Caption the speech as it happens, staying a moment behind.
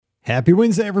Happy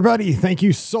Wednesday, everybody. Thank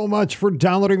you so much for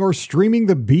downloading or streaming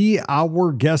the Be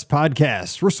Our Guest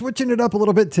podcast. We're switching it up a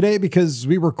little bit today because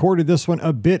we recorded this one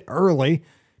a bit early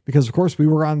because, of course, we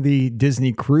were on the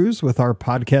Disney cruise with our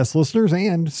podcast listeners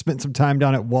and spent some time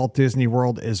down at Walt Disney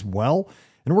World as well.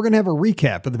 And we're going to have a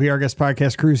recap of the Be Our Guest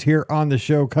podcast cruise here on the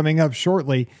show coming up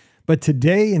shortly. But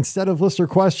today, instead of listener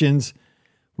questions,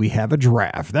 we have a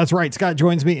draft. That's right. Scott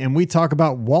joins me and we talk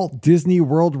about Walt Disney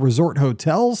World Resort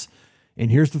hotels. And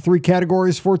here's the three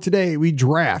categories for today. We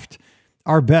draft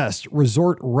our best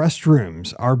resort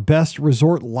restrooms, our best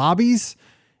resort lobbies,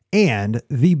 and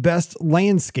the best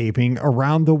landscaping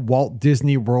around the Walt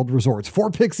Disney World resorts. 4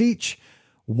 picks each,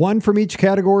 one from each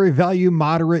category: value,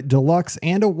 moderate, deluxe,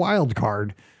 and a wild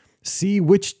card. See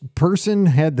which person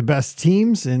had the best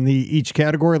teams in each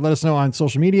category. Let us know on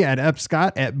social media at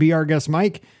 @EpScott, at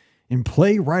BRGuestMike, and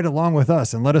play right along with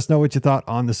us and let us know what you thought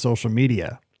on the social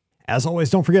media. As always,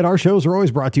 don't forget our shows are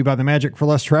always brought to you by the Magic for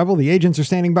Less Travel. The agents are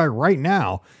standing by right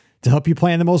now to help you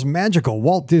plan the most magical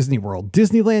Walt Disney World,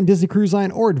 Disneyland, Disney Cruise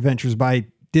Line, or Adventures by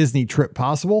Disney trip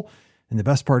possible. And the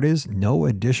best part is no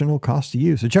additional cost to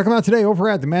you. So check them out today over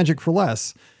at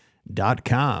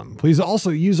themagicforless.com. Please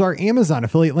also use our Amazon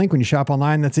affiliate link when you shop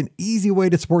online. That's an easy way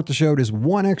to support the show. Just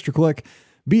one extra click.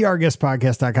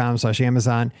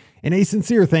 BeOurGuestPodcast.com/Amazon. And a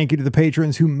sincere thank you to the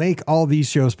patrons who make all these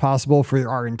shows possible for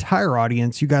our entire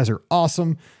audience. You guys are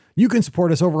awesome. You can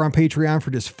support us over on Patreon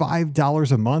for just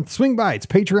 $5 a month. Swing by. It's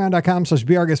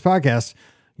patreon.com/BeOurGuestPodcast.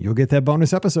 You'll get that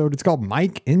bonus episode. It's called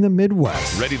Mike in the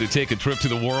Midwest. Ready to take a trip to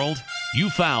the world? You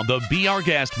found the Be Our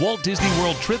Guest Walt Disney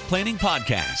World Trip Planning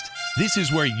Podcast. This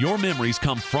is where your memories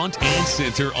come front and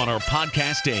center on our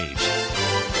podcast stage.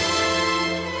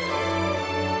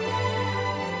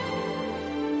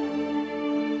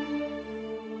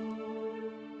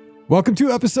 Welcome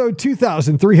to episode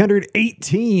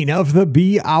 2318 of the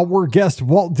Be Our Guest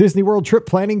Walt Disney World Trip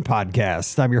Planning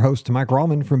Podcast. I'm your host, Mike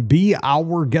Rallman from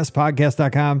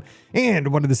BeOurGuestPodcast.com and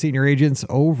one of the senior agents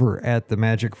over at the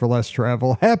Magic for Less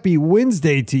Travel. Happy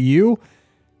Wednesday to you.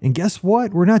 And guess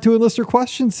what? We're not doing listener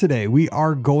questions today. We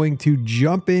are going to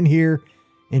jump in here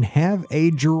and have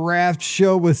a draft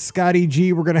show with Scotty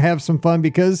G. We're going to have some fun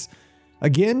because,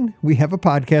 again, we have a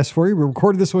podcast for you. We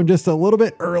recorded this one just a little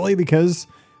bit early because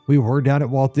we were down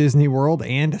at Walt Disney World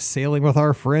and sailing with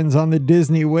our friends on the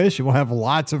Disney Wish. And we'll have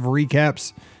lots of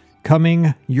recaps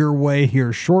coming your way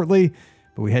here shortly.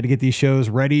 But we had to get these shows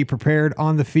ready, prepared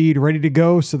on the feed, ready to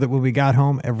go so that when we got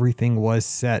home, everything was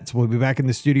set. So we'll be back in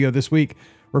the studio this week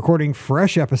recording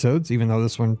fresh episodes, even though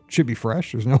this one should be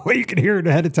fresh. There's no way you can hear it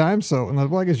ahead of time. So,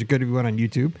 well, I guess you could if you went on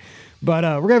YouTube. But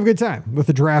we're going to have a good time with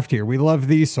the draft here. We love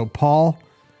these. So, Paul,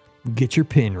 get your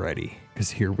pen ready because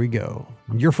here we go.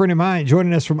 Your friend of mine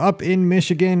joining us from up in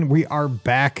Michigan. We are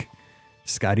back.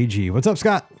 Scotty G. What's up,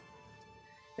 Scott?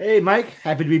 Hey, Mike.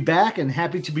 Happy to be back and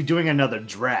happy to be doing another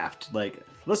draft. Like,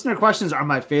 listener questions are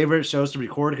my favorite shows to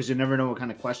record because you never know what kind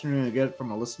of question you're going to get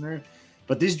from a listener.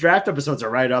 But these draft episodes are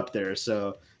right up there.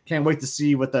 So can't wait to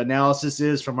see what the analysis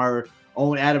is from our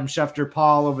own Adam Schefter,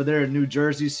 Paul over there in New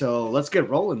Jersey. So let's get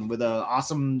rolling with an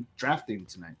awesome drafting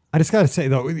tonight. I just got to say,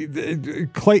 though,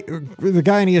 Clay, the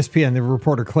guy on ESPN, the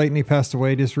reporter Clayton, he passed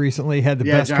away just recently, had the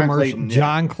best John commercial. Clayton,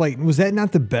 John Clayton. Was that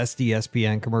not the best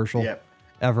ESPN commercial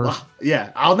ever?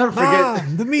 Yeah, I'll never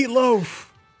forget. The meatloaf.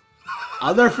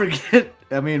 I'll never forget.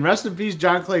 I mean, rest in peace,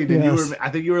 John Clayton. Yes. I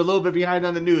think you were a little bit behind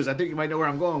on the news. I think you might know where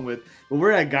I'm going with. But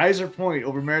we're at Geyser Point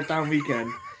over Marathon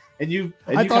Weekend.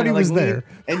 I thought he was there.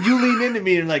 And you lean into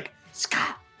me and like,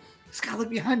 Scott, look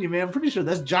behind you, man. I'm pretty sure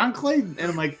that's John Clayton. And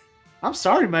I'm like, I'm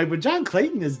sorry, Mike, but John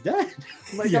Clayton is dead.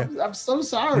 I'm so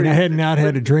sorry. And I had not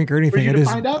had a drink or anything. For you to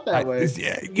find out that way. I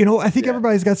think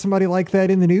everybody's got somebody like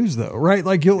that in the news, though, right?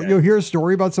 Like you'll hear a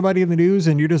story about somebody in the news,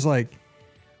 and you're just like,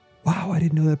 wow, I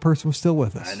didn't know that person was still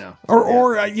with us. I know.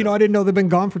 I didn't know they've been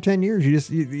gone for 10 years. You just,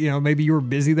 maybe you were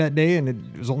busy that day and it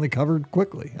was only covered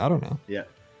quickly. I don't know. Yeah.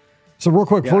 So real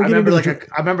quick, before we get into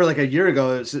I remember like a year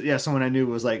ago, someone I knew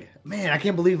was like, man, I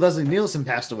can't believe Leslie Nielsen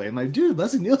passed away. I'm like, dude,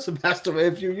 Leslie Nielsen passed away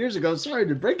a few years ago. Sorry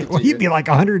to break it to you. He'd be like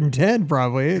 110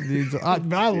 probably.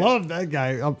 I love that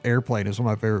guy. Airplane is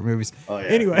one of my favorite movies. Oh, yeah.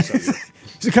 Anyway,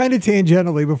 so kind of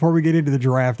tangentially, before we get into the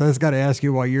draft, I just got to ask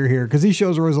you while you're here, because these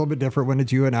shows are always a little bit different when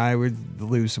it's you and I with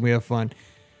loose and we have fun.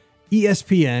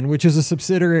 ESPN, which is a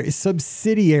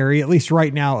subsidiary, at least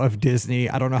right now, of Disney.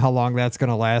 I don't know how long that's going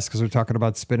to last because we're talking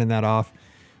about spinning that off.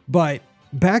 But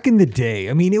back in the day,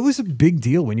 I mean, it was a big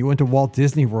deal when you went to Walt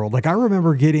Disney World. Like I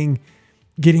remember getting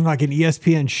like an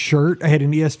ESPN shirt. I had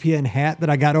an ESPN hat that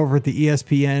I got over at the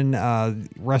ESPN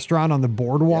restaurant on the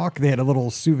boardwalk. They had a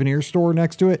little souvenir store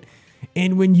next to it.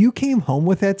 And when you came home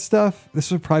with that stuff,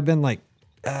 this would have probably been like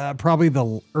probably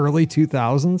the early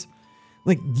 2000s.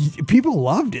 Like people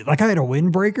loved it. Like I had a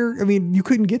windbreaker. I mean, you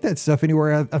couldn't get that stuff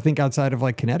anywhere. I think outside of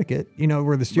like Connecticut,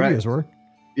 where the studios were.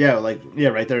 Yeah,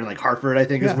 right there in like Hartford, I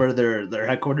think is where their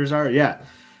headquarters are. Yeah,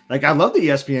 like I love the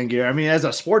ESPN gear. I mean, as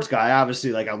a sports guy,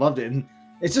 obviously, like I loved it, and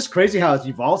it's just crazy how it's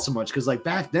evolved so much. Because like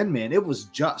back then, man, it was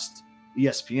just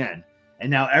ESPN, and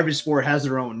now every sport has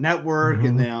their own network,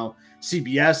 and now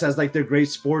CBS has like their great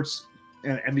sports,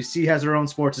 and NBC has their own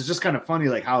sports. It's just kind of funny,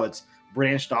 like how it's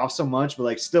branched off so much, but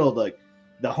like still like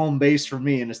the home base for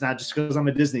me, and it's not just because I'm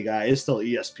a Disney guy, it's still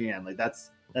ESPN. Like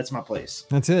that's my place.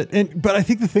 That's it. But I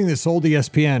think the thing that sold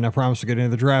ESPN, I promise to get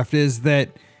into the draft, is that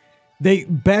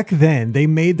back then they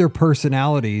made their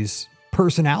personalities.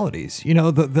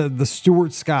 The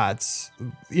Stuart Scotts,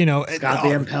 Scott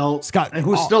Van Pelt,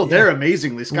 who's still there.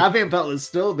 Amazingly, Scott Van Pelt is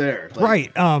still there.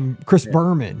 Like, right. Chris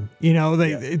Berman,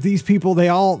 these people,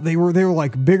 they were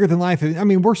like bigger than life. I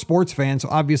mean, we're sports fans, so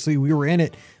obviously we were in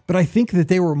it, but I think that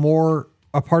they were more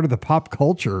a part of the pop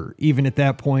culture even at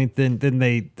that point than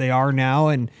they are now.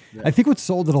 And I think what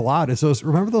sold it a lot is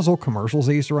remember those old commercials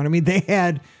they used to run? I mean, they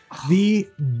had the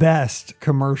best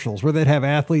commercials where they'd have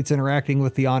athletes interacting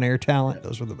with the on-air talent.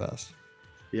 Those were the best.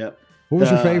 Yep. What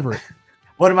was your favorite?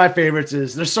 One of my favorites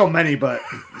is, there's so many, but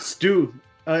Stu,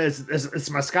 it's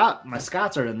my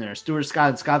Scots are in there. Stuart Scott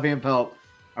and Scott Van Pelt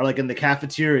are like in the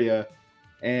cafeteria,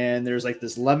 and there's like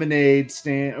this lemonade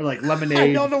stand, or like lemonade. I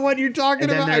know the one you're talking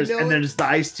about. And there's the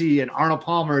iced tea, and Arnold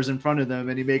Palmer is in front of them,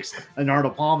 and he makes an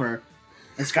Arnold Palmer,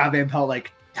 and Scott Van Pelt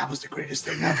like, that was the greatest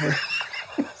thing ever.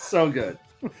 So good.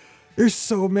 There's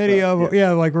so many of them.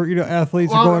 Yeah, like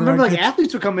athletes. Well, I remember like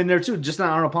athletes would come in there too, just not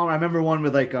Arnold Palmer. I remember one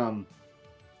with like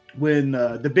when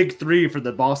the big three for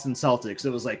the Boston Celtics. It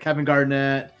was like Kevin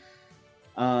Garnett,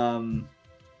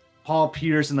 Paul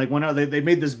Pierce, and like one other. They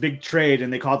made this big trade,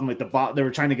 and they called them like they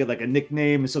were trying to get like a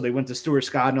nickname, and so they went to Stuart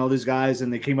Scott and all these guys,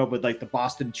 and they came up with like the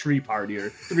Boston Tree Party, or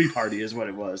Three Party is what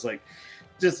it was. Like,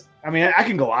 just, I mean, I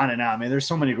can go on and on. I mean, there's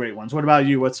so many great ones. What about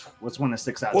you? What's one that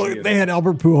sticks out to you? They had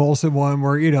Albert Pujols in one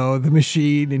where, the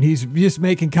machine, and he's just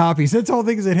making copies. That's all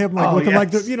things that him like looking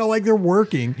like like they're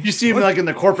working. You see him like in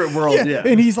the corporate world, yeah.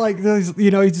 And he's like, he's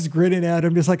just grinning at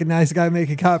him, just like a nice guy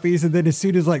making copies. And then as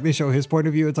soon as like they show his point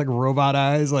of view, it's like robot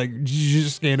eyes, like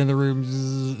just scanning the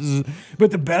room.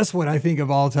 But the best one I think of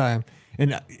all time,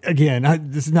 and again,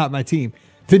 this is not my team.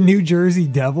 The New Jersey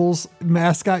Devils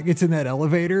mascot gets in that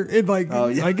elevator, and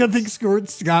I think Stuart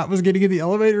Scott was getting in the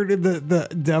elevator, and the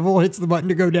devil hits the button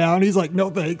to go down. He's like, "No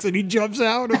thanks," and he jumps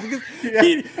out.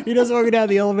 He doesn't want to go down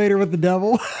the elevator with the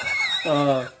devil.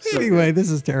 Anyway, this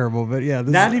is terrible, but yeah,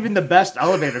 not even the best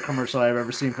elevator commercial I've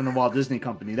ever seen from the Walt Disney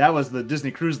Company. That was the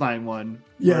Disney Cruise Line one.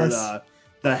 Yes,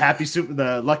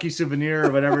 the Lucky Souvenir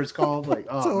or whatever it's called. Like,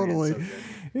 oh, totally. Man,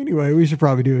 so anyway, we should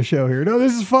probably do a show here. No,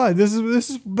 this is fun. This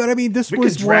is. But I mean, we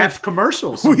could draft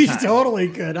commercials. We totally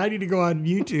could. I need to go on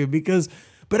YouTube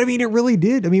but I mean, it really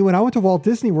did. I mean, when I went to Walt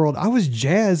Disney World, I was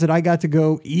jazzed that I got to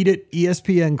go eat at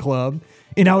ESPN Club,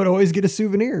 and I would always get a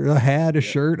souvenir, a hat, a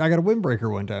shirt. I got a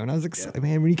windbreaker one time, and I was excited.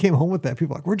 Man, when you came home with that,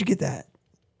 people were like, "Where'd you get that?"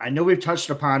 I know we've touched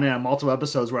upon it on multiple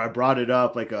episodes where I brought it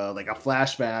up, like a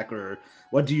flashback, or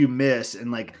what do you miss, and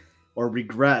like, or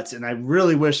regrets. And I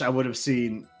really wish I would have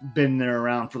been there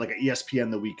around for like an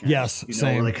ESPN the weekend. Yes,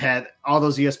 same. Like had all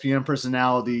those ESPN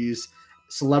personalities,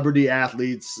 celebrity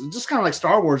athletes, just kind of like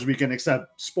Star Wars weekend,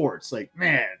 except sports. Like,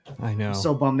 man, I know. I'm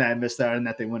so bummed that I missed that and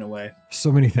that they went away. So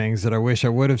many things that I wish I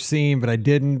would have seen, but I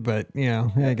didn't. But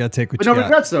I got to take what you got. But no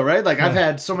regrets though, right? Like I've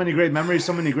had so many great memories,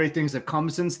 so many great things have come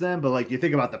since then. But like you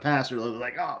think about the past, you're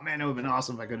like, oh man, it would have been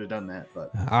awesome if I could have done that.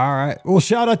 But all right. Well,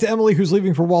 shout out to Emily, who's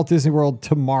leaving for Walt Disney World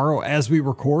tomorrow as we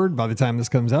record. By the time this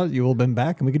comes out, you will have been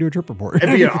back, and we can do a trip report.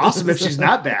 It'd be awesome if she's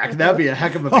not back. That'd be a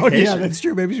heck of a vacation. Oh yeah, that's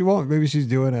true. Maybe she won't. Maybe she's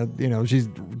doing she's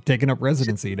taking up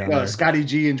residency down there. Scotty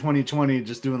G in 2020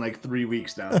 just doing like 3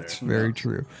 weeks down there. That's very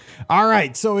true. All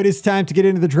right, so it is time to get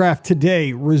into the draft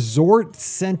today.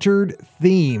 Resort-centered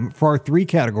theme for our 3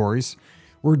 categories.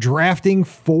 We're drafting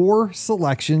 4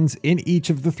 selections in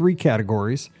each of the 3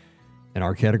 categories, and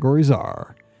our categories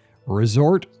are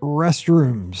resort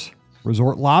restrooms,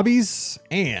 resort lobbies,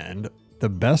 and the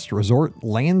best resort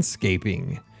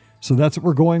landscaping. So that's what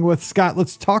we're going with. Scott,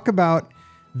 let's talk about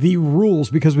the rules,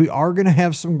 because we are going to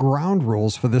have some ground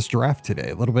rules for this draft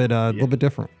today. A little bit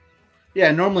different. Yeah,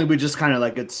 normally we just kind of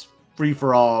like it's free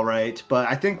for all, right? But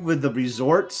I think with the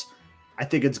resorts, I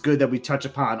think it's good that we touch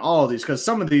upon all of these, because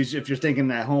some of these, if you're thinking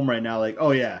at home right now, like,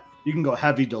 oh yeah, you can go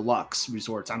heavy deluxe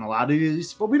resorts on a lot of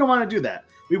these, but we don't want to do that.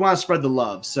 We want to spread the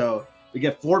love. So we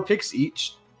get 4 picks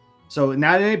each. So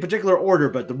not in any particular order,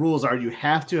 but the rules are you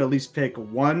have to at least pick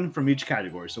 1 from each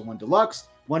category. So 1 deluxe,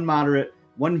 1 moderate,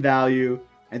 1 value,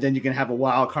 And then you can have a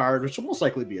wild card, which will most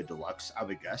likely be a deluxe, I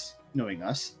would guess, knowing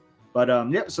us. But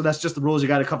yeah, so that's just the rules. You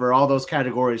got to cover all those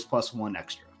categories plus one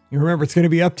extra. And remember, it's going to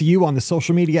be up to you on the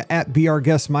social media at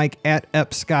BeOurGuestMike, at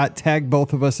EpScott. Tag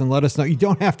both of us and let us know. You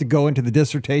don't have to go into the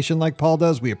dissertation like Paul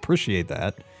does. We appreciate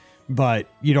that. But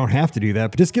you don't have to do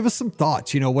that. But just give us some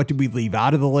thoughts. What did we leave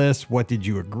out of the list? What did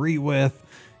you agree with?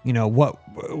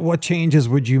 What changes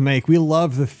would you make? We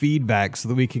love the feedback so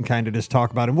that we can kind of just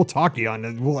talk about it. And we'll talk to you on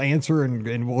it. We'll answer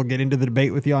and we'll get into the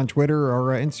debate with you on Twitter or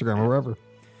Instagram or wherever.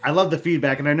 I love the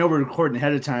feedback, and I know we're recording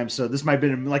ahead of time, so this might have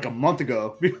been like a month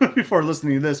ago before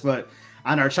listening to this, but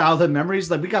on our childhood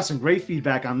memories, like we got some great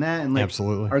feedback on that. And like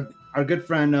absolutely, our good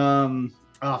friend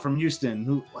from Houston,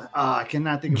 who I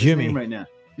cannot think of Jimmy. his name right now.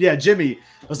 Yeah, Jimmy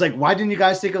was like, why didn't you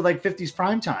guys think of like 50s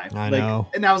primetime? I know.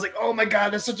 And I was like, oh my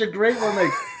God, that's such a great one.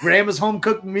 Like grandma's home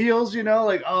cooked meals,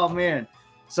 like, oh man.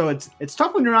 So it's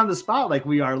tough when you're on the spot like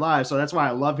we are live. So that's why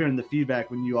I love hearing the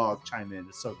feedback when you all chime in.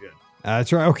 It's so good.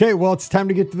 That's right. Okay, well, it's time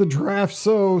to get to the draft.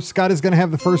 So Scott is going to have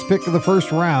the first pick of the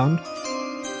first round.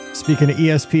 Speaking of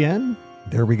ESPN,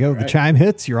 there we go. All right. The chime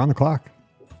hits. You're on the clock.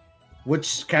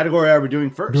 Which category are we doing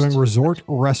first? We're doing resort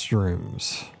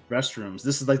restrooms. Restrooms.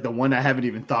 This is like the one I haven't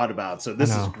even thought about. So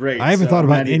this is great. I haven't thought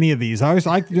about any of these. I always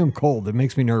like to do them cold. It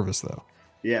makes me nervous, though.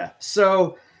 Yeah.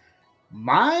 So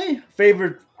my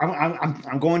favorite,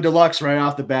 I'm going deluxe right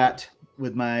off the bat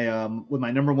with my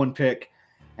number one pick,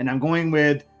 and I'm going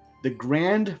with the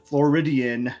Grand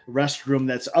Floridian restroom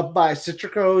that's up by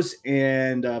Citrico's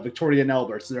and Victoria and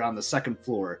Albert's. They're on the second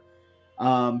floor.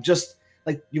 Just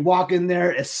like you walk in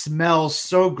there, it smells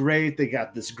so great. They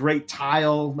got this great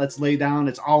tile that's laid down.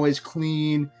 It's always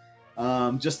clean.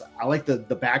 I like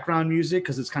the background music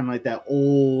because it's kind of like that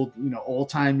old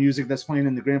time music that's playing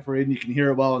in the Grand Floridian. You can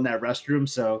hear it well in that restroom.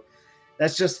 So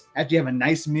that's just after you have a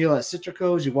nice meal at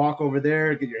Citrico's, you walk over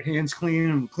there, get your hands clean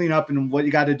and clean up and what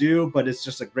you got to do. But it's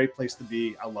just a great place to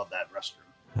be. I love that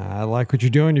restroom. I like what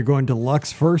you're doing. You're going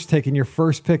deluxe first, taking your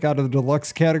first pick out of the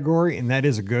deluxe category. And that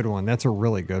is a good one. That's a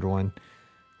really good one.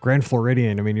 Grand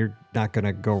Floridian. I mean, you're not going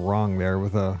to go wrong there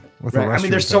with a restroom. I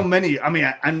mean, there's so many. I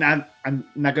mean, I'm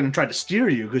not going to try to steer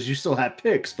you because you still have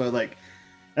picks, but like,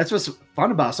 that's what's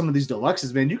fun about some of these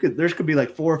deluxes, man. There could be like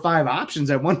 4 or 5 options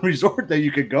at one resort that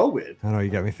you could go with. I know, you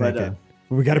got me thinking.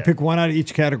 We got to pick one out of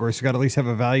each category. So we got to at least have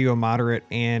a value, a moderate,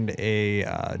 and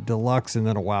a deluxe, and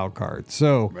then a wild card.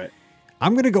 So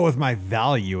I'm going to go with my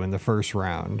value in the first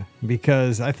round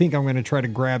because I think I'm going to try to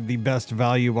grab the best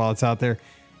value while it's out there.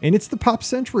 And it's the Pop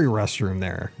Century restroom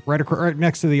there, right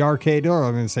next to the arcade. Oh,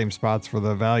 I'm in the same spots for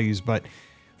the values, but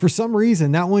for some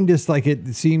reason, that one just like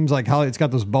it seems like how it's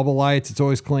got those bubble lights. It's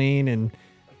always clean and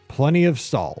plenty of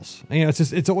stalls.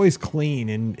 It's always clean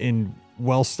and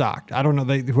well stocked. I don't know.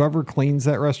 Whoever cleans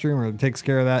that restroom or takes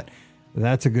care of that,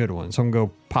 that's a good one. So I'm going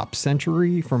to go Pop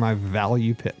Century for my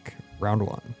value pick, round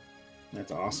 1.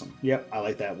 That's awesome. Yep, I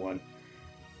like that one.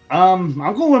 I'm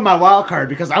going with my wild card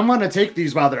because I'm going to take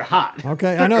these while they're hot.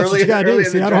 Okay, I know. That's what you got to do.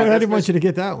 See, I didn't want you to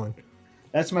get that one.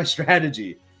 That's my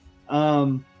strategy.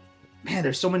 Man,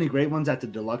 there's so many great ones at the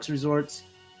deluxe resorts,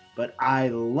 but I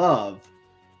love.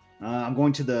 I'm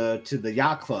going to the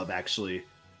yacht club actually,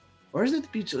 or is it the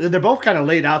beach? They're both kind of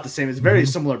laid out the same. It's very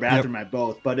similar bathroom at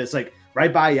both, but it's like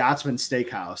right by Yachtsman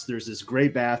Steakhouse. There's this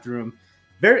great bathroom.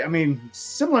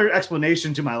 Similar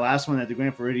explanation to my last one at the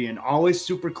Grand Floridian. Always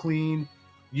super clean,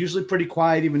 usually pretty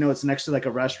quiet, even though it's next to like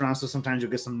a restaurant. So sometimes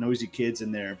you'll get some noisy kids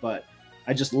in there, but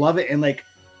I just love it. And like,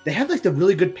 they have like the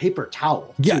really good paper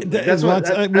towel. Yeah, that's what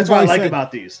I like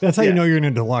about these. That's how you know you're in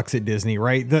a deluxe at Disney,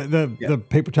 right? The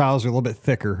paper towels are a little bit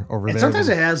thicker over there. Sometimes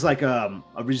it has like a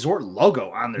resort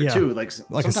logo on there too. Like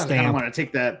sometimes a stamp. I kind of want to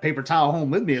take that paper towel home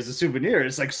with me as a souvenir.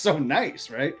 It's like so nice,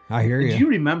 right? I hear you. Do you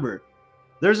remember?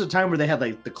 There's a time where they had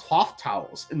like the cloth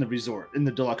towels in the resort, in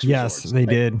the deluxe resorts. Yes, they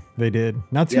did. They did.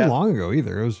 Not too long ago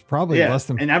either. It was probably less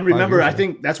than. And I remember, I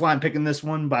think that's why I'm picking this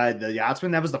one by the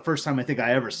Yachtsman. That was the first time I think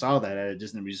I ever saw that at a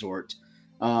Disney resort.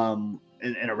 In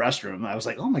a restroom. I was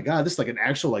like, oh my God, this is like an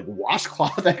actual like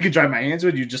washcloth I could dry my hands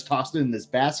with. You just tossed it in this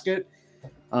basket.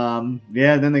 Then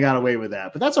they got away with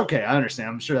that, but that's okay. I understand.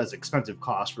 I'm sure that's expensive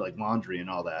cost for like laundry and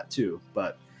all that too.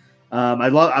 But I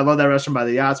love that restaurant by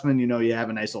the Yachtsman. You have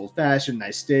a nice old fashioned,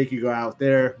 nice steak. You go out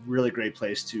there, really great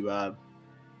place to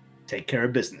take care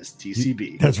of business.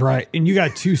 TCB. That's right. And you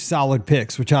got 2 solid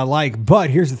picks, which I like. But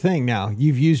here's the thing now.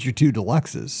 You've used your 2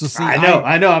 deluxes. So see,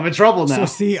 I know. I'm in trouble now. So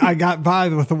see, I got by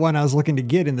with the one I was looking to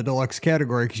get in the deluxe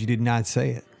category because you did not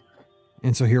say it.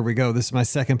 And so here we go. This is my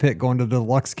second pick going to the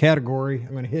deluxe category.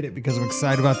 I'm going to hit it because I'm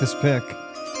excited about this pick.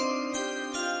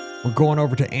 We're going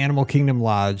over to Animal Kingdom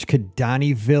Lodge,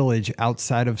 Kidani Village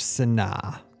outside of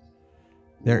Sanaa.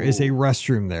 There is a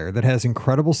restroom there that has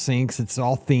incredible sinks. It's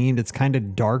all themed. It's kind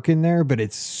of dark in there, but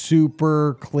it's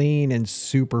super clean and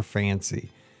super fancy.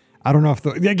 I don't know if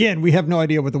again, we have no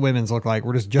idea what the women's look like.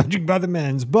 We're just judging by the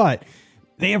men's, but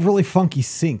they have really funky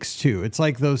sinks too. It's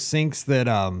like those sinks that,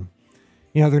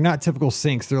 they're not typical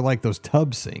sinks. They're like those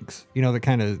tub sinks, they're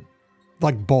kind of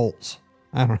like bowls.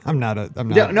 I know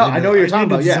what you're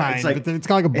talking about. Yeah. It's like, it's kind of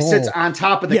like a bowl. It sits on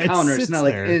top of the counter. It's not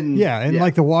like in. Yeah. And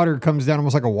like the water comes down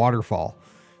almost like a waterfall,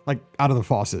 like out of the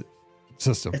faucet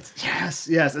system. Yes.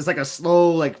 It's like a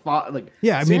slow, it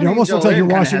almost looks like you're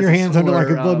washing your hands under like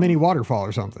a little mini waterfall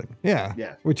or something.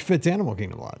 Yeah. Which fits Animal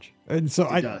Kingdom Lodge. And so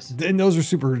and those are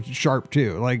super sharp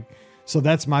too. So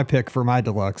that's my pick for my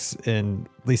deluxe, and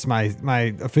at least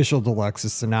my official deluxe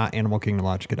is Sanaa Animal Kingdom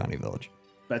Lodge, Kidani Village.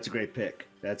 That's a great pick.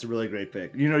 That's a really great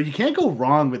pick. You can't go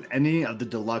wrong with any of the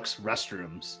deluxe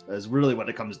restrooms. Is really what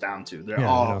it comes down to. They're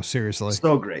all seriously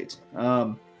so great.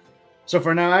 So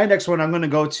for now, my next one, I'm going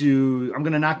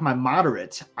to knock my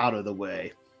moderate out of the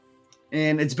way.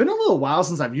 And it's been a little while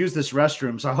since I've used this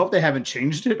restroom, so I hope they haven't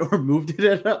changed it or moved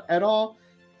it at all.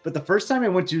 But the first time I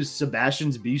went to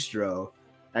Sebastian's Bistro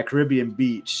at Caribbean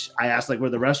Beach, I asked where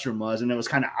the restroom was, and it was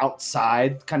kind of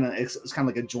outside. It's kind of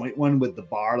like a joint one with the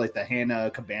bar, like the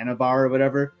Hannah Cabana bar or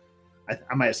whatever.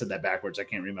 I might have said that backwards. I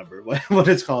can't remember what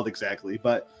it's called exactly,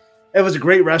 but it was a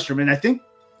great restroom. And I think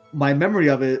my memory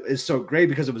of it is so great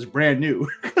because it was brand new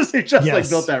because they just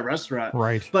built that restaurant.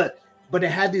 Right. But it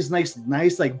had these nice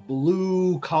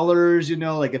blue colors,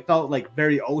 it felt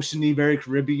very oceany, very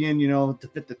Caribbean, to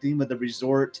fit the theme of the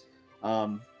resort.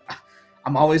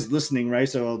 I'm always listening, right?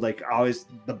 So always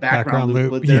the background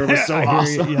loop there was so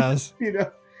awesome. Yes.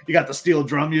 You got the steel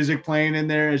drum music playing in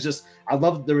there. It's just, I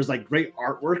love, there was great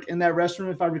artwork in that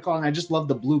restaurant, if I recall. And I just love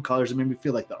the blue colors. It made me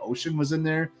feel like the ocean was in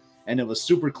there, and it was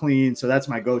super clean. So that's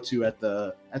my go-to at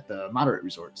the moderate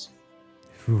resorts.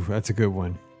 Ooh, that's a good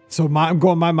one. So I'm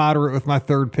going my moderate with my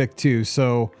third pick too.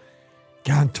 So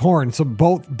I'm torn. So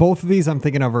both of these I'm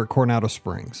thinking of are at Coronado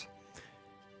Springs.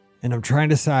 And I'm trying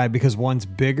to decide because one's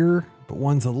bigger, but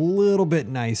one's a little bit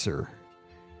nicer.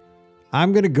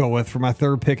 I'm going to go with, for my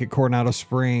third pick at Coronado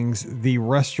Springs, the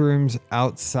restrooms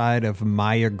outside of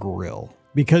Maya Grill.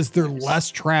 Because they're less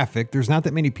traffic. There's not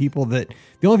that many people the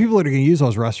only people that are going to use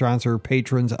those restaurants are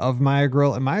patrons of Maya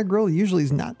Grill. And Maya Grill usually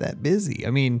is not that busy.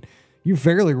 I mean, you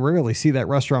fairly rarely see that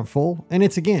restaurant full. And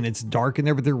it's dark in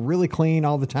there, but they're really clean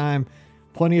all the time.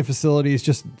 Plenty of facilities,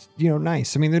 just,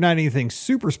 nice. I mean, they're not anything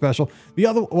super special.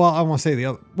 I want to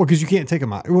say because you can't take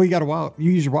them out. Well, you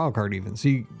use your wild card even. So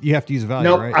you have to use a value,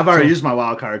 right? I've already used my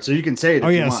wild card, so you can say it. Oh,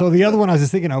 yeah. So the other one I was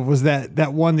just thinking of was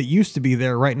that one that used to be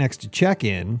there right next to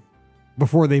check-in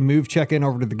before they moved check-in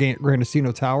over to the Grand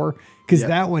Casino Tower. Because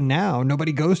that one now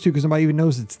nobody goes to because nobody even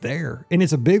knows it's there. And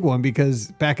it's a big one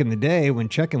because back in the day when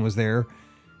check-in was there,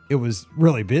 it was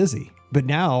really busy. But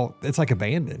now it's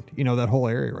abandoned, that whole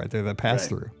area right there, that pass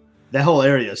through. That whole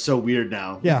area is so weird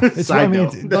now. Yeah. It's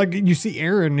you see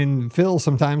Aaron and Phil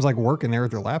sometimes working there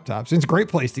with their laptops. It's a great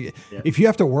place to get. Yeah. If you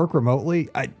have to work remotely,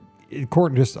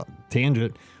 just a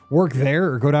tangent, work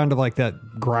there or go down to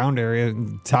that ground area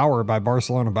tower by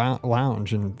Barcelona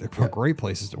Lounge, and they're great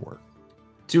places to work.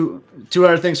 Two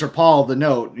other things for Paul to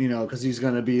note, because he's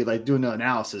going to be doing the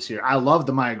analysis here. I love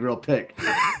the Maya Grill pick.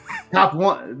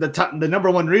 The number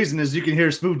one reason is you can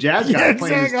hear smooth jazz guy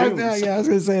playing his tunes. Yeah, I was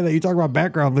going to say that. You talk about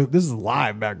background loop. This is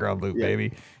live background loop,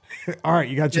 baby. All right,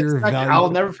 you got your value. I'll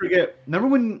never forget. Remember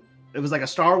when it was a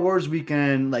Star Wars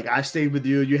weekend? I stayed with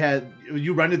you.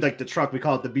 You rented the truck. We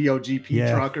call it the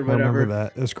BOGP truck or whatever. I remember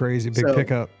that. It was crazy. Big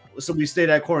pickup. So we stayed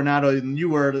at Coronado, and you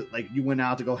were you went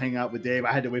out to go hang out with Dave.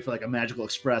 I had to wait for a Magical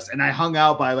Express, and I hung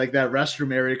out by that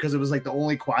restroom area because it was the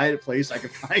only quiet place I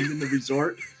could find in the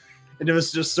resort. And it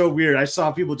was just so weird. I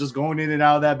saw people just going in and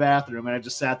out of that bathroom, and I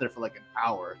just sat there for an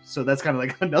hour. So that's kind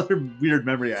of another weird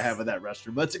memory I have of that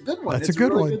restroom. But it's a good one. That's a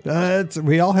good one.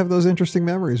 We all have those interesting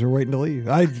memories. We're waiting to leave.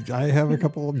 I have a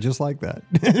couple just like that.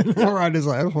 I just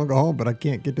want to go home, but I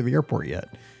can't get to the airport yet.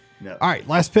 No. All right,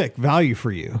 last pick. Value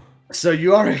for you. So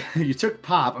you took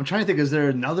Pop. I'm trying to think, is there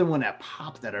another one at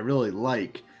Pop that I really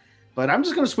like? But I'm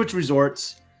just going to switch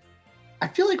resorts. I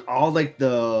feel all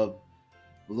the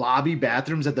lobby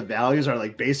bathrooms at the values are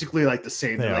basically the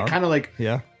same. They're kind of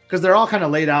because they're all kind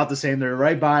of laid out the same. They're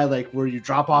right by where you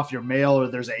drop off your mail, or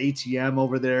there's an ATM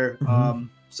over there. Mm-hmm.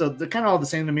 So they're kind of all the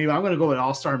same to me. But I'm going to go with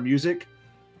All Star Music,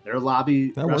 their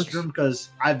lobby restroom, because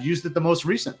I've used it the most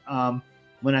recent.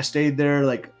 When I stayed there,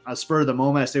 a spur of the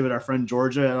moment, I stayed with our friend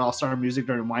Georgia at All Star Music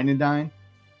during Wine and Dine.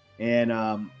 And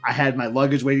I had my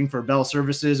luggage waiting for bell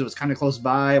services. It was kind of close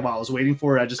by. While I was waiting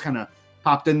for it, I just kind of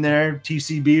popped in there,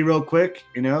 TCB real quick,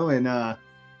 and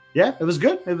Yeah, it was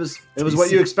good. It was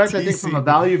what you expect, I think, from a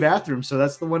value bathroom. So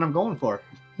that's the one I'm going for.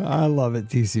 I love it,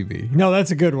 TCB. No, that's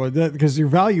a good one because your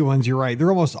value ones, you're right. They're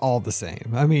almost all the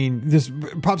same. I mean, this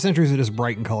Pop Centuries are just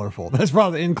bright and colorful. That's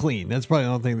probably and clean. That's probably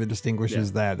the only thing that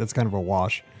distinguishes that. That's kind of a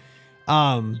wash.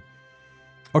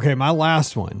 Okay, my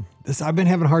last one. I've been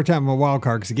having a hard time with my wild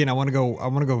card because again, I want to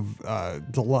go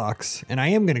deluxe, and I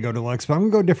am going to go deluxe, but I'm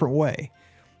going to go a different way.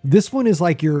 This one is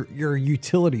like your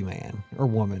utility man or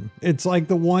woman. It's like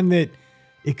the one that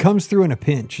it comes through in a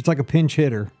pinch. It's like a pinch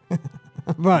hitter,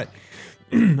 but.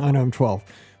 I know I'm 12,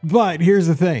 but here's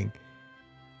the thing.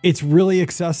 It's really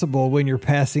accessible when you're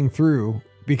passing through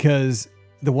because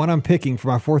the one I'm picking for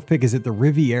my fourth pick is at the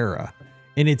Riviera,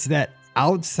 and it's that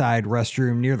outside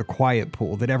restroom near the quiet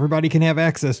pool that everybody can have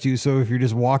access to. So if you're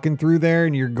just walking through there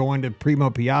and you're going to Primo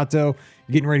Piatto,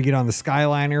 getting ready to get on the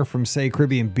Skyliner from say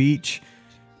Caribbean Beach,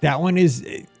 that one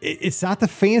it's not the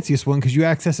fanciest one because you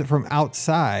access it from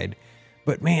outside.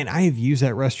 But man, I have used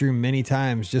that restroom many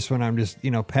times just when I'm just,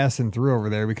 passing through over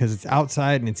there because it's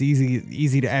outside and it's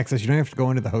easy to access. You don't have to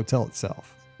go into the hotel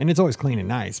itself. And it's always clean and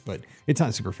nice, but it's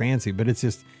not super fancy, but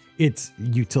it's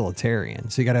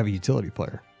utilitarian. So you got to have a utility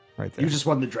player right there. You just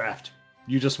won the draft.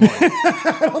 You just won.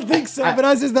 I don't think so, but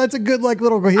that's a good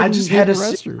little hidden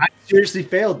restroom. I seriously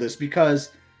failed this because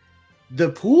the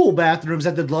pool bathrooms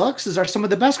at the deluxes are some of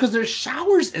the best because there's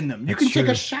showers in them. You can take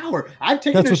a shower. I've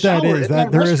taken a shower. That's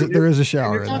what that is. There is a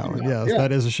shower in that one. Yes, yeah.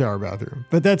 That is a shower bathroom.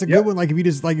 But that's a good one. Like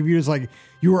if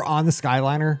you were on the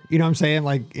Skyliner, you know what I'm saying?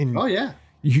 Oh yeah.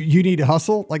 You need to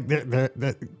hustle. Like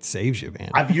that saves you,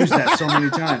 man. I've used that so many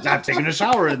times. I've taken a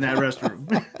shower in that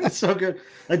restroom. It's so good.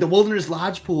 Like the Wilderness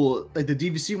Lodge pool, like the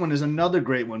DVC one is another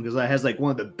great one because it has like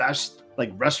one of the best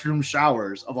like restroom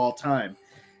showers of all time.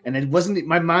 And it wasn't,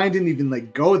 my mind didn't even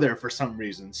go there for some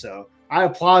reason. So I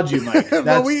applaud you, Mike.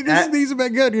 These have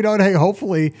been good. And hey,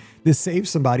 hopefully this saves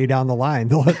somebody down the line.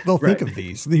 They'll think of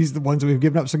these. These are the ones we've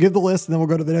given up. So give the list and then we'll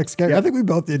go to the next category. Yeah. I think we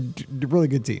both did really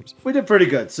good teams. We did pretty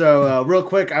good. So real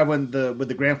quick, I went with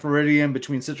the Grand Floridian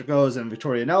between Citrico's and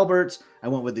Victoria and Albert's. I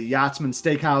went with the Yachtsman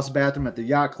Steakhouse bathroom at the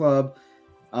Yacht Club.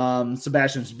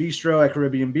 Sebastian's Bistro at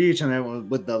Caribbean Beach. And I went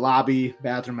with the Lobby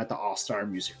bathroom at the All-Star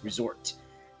Music Resort.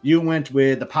 You went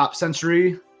with the Pop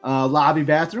Century lobby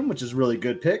bathroom, which is a really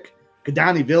good pick.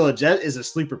 Kidani Village, that is a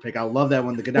sleeper pick. I love that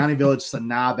one. The Kidani Village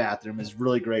Sanaa bathroom is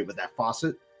really great with that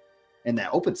faucet and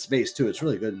that open space, too. It's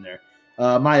really good in there.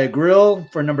 Maya Grill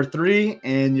for number 3.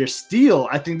 And your steal,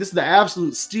 I think this is the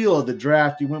absolute steal of the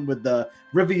draft. You went with the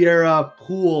Riviera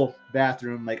pool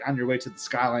bathroom, on your way to the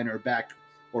Skyliner or back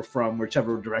or from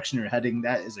whichever direction you're heading.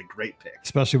 That is a great pick.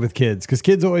 Especially with kids. Because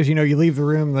kids always, you leave the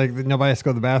room, nobody has to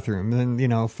go to the bathroom. And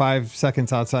then, 5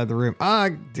 seconds outside the room,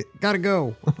 gotta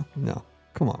go. No,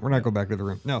 come on. We're not going back to the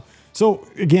room. No. So,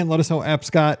 again, let us know, App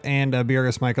Scott and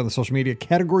BRS Mike on the social media.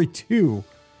 Category 2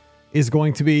 is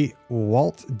going to be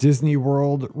Walt Disney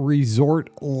World Resort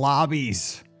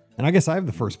Lobbies. And I guess I have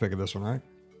the first pick of this one, right?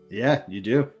 Yeah, you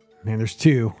do. Man, there's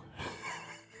 2.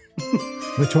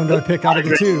 Which one do I pick out of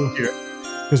the 2?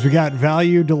 Because we got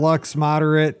value, deluxe,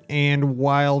 moderate, and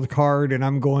wild card. And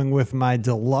I'm going with my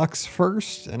deluxe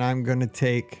first. And I'm going to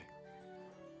take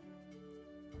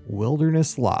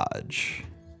Wilderness Lodge.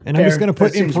 And I'm just going to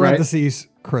put in parentheses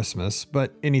Christmas,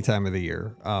 but any time of the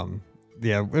year.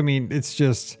 Yeah, I mean, it's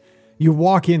just, you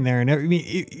walk in there and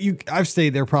I've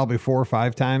stayed there probably 4 or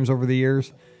 5 times over the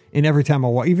years. And every time I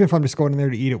walk, even if I'm just going in there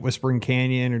to eat at Whispering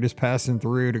Canyon or just passing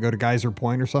through to go to Geyser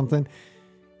Point or something,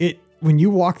 when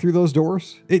you walk through those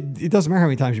doors, it doesn't matter how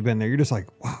many times you've been there. You're just like,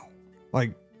 wow.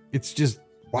 It's just,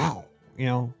 wow.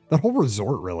 That whole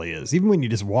resort really is. Even when you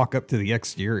just walk up to the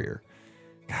exterior.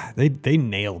 God, they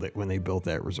nailed it when they built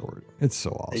that resort. It's so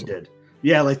awesome. They did.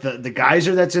 Yeah, the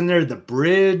geyser that's in there, the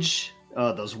bridge,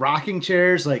 those rocking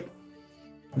chairs,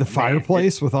 the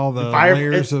fireplace with all the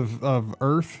layers of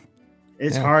earth.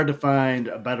 It's hard to find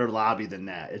a better lobby than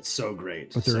that. It's so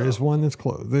great. But there is one that's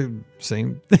close. The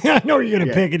same. I know you're going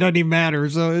to pick. It doesn't even matter.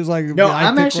 So it's no,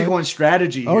 I'm actually going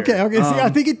strategy here. Okay. See, I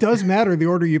think it does matter the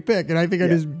order you pick. And I think I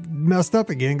just messed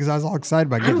up again because I was all excited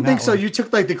by getting that. I don't think so. You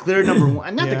took the clear number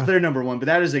 1. Not the clear number 1, but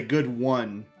that is a good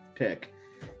 1 pick.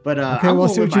 But I'm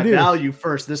going with my value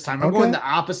first this time. I'm going the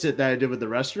opposite that I did with the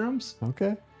restrooms.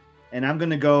 Okay. And I'm going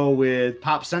to go with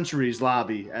Pop Century's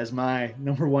lobby as my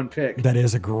number 1 pick. That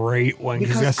is a great one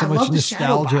because there's so much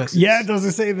nostalgia. Yeah, it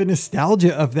doesn't say the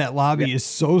nostalgia of that lobby is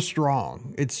so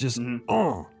strong. It's just,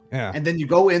 yeah. And then you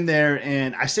go in there,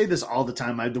 and I say this all the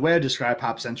time. The way I describe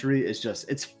Pop Century is just,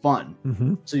 it's fun.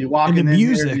 Mm-hmm. So you walk in there.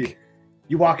 Music.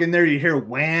 You walk in there, you hear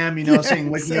Wham, saying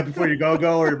 "Wake Me Up Before You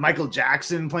Go," or Michael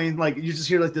Jackson playing. You just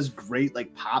hear this great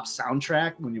pop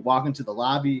soundtrack when you walk into the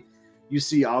lobby. you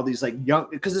see all these like young,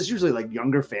 because it's usually like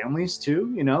younger families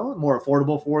too, you know, more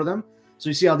affordable for them. So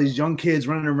you see all these young kids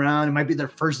running around. It might be their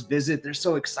first visit. They're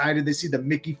so excited. They see the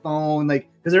Mickey phone, like,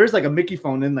 because there is like a Mickey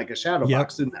phone in like a shadow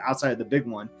box in the outside of the big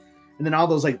one. And then all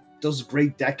those like those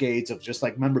great decades of just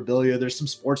like memorabilia. There's some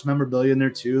sports memorabilia in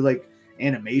there too, like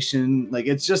animation. Like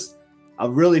it's just a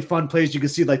really fun place. You can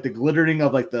see like the glittering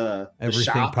of like the everything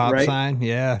shop, pop right? sign.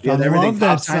 Yeah, Yeah, I everything love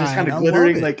that pop sign. It's kind of I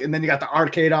glittering, like, and then you got the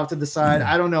arcade off to the side.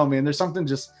 I don't know, man. There's something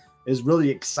just is really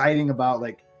exciting about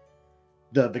like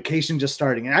the vacation just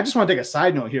starting. And I just want to take a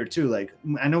side note here too. Like,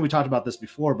 I know we talked about this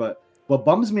before, but what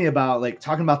bums me about like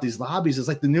talking about these lobbies is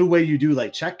like the new way you do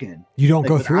like check-in. You don't like,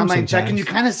 go through online check-in. You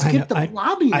kind of skip the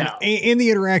lobby now. And the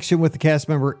interaction with the cast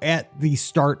member at the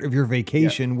start of your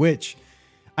vacation, which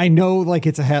I know like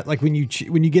it's like when you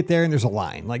get there and there's a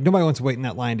line, like nobody wants to wait in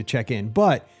that line to check in,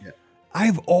 but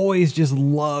I've always just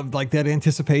loved like that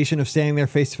anticipation of standing there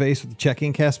face to face with the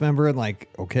check-in cast member and like,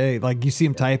 okay, like you see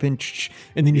him type in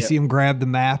and then you see him grab the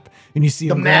map and you see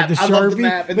him grab the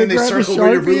Sharpie and then they circle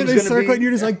where your room's and going to be. And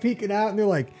you're just like peeking out and they're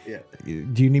like,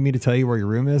 do you need me to tell you where your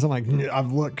room is? I'm like,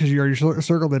 I've looked because you already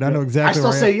circled it. I know exactly. I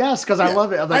still say yes because I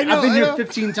love it. Like, I've been here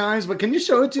 15 times, but can you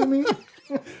show it to me?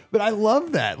 But I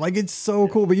love that. Like, it's so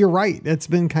cool. But you're right. It's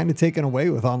been kind of taken away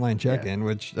with online check-in,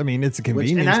 which, I mean, it's a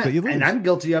convenience, but you lose. And I'm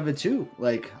guilty of it too.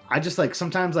 Like, I just like,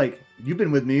 sometimes like you've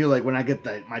been with me, like when I get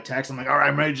my text, I'm like, all right,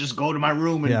 I'm ready to just go to my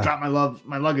room and drop my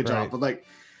luggage off. But like,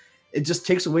 it just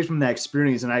takes away from that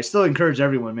experience. And I still encourage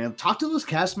everyone, man, talk to those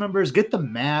cast members, get the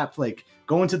map, like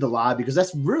go into the lobby, because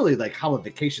that's really like how a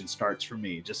vacation starts for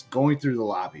me, just going through the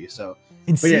lobby. So,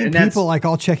 and seeing people like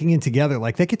all checking in together,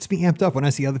 like that gets me amped up when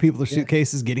I see other people, their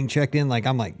suitcases getting checked in. Like,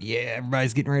 I'm like, yeah,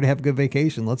 everybody's getting ready to have a good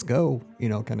vacation. Let's go, you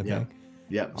know, kind of thing.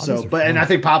 Yeah. So, and I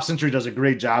think Pop Century does a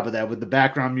great job of that with the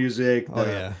background music,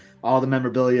 all the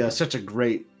memorabilia. Such a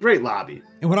great lobby.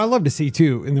 And what I love to see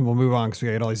too, and then we'll move on because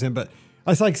we got all these in, but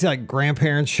I like to see like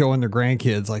grandparents showing their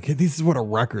grandkids, like, hey, this is what a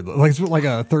record looks like. This is what like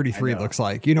a 33 looks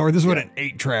like, you know, or this is what an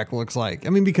 8-track looks like. I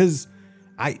mean, because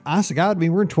honest to God, I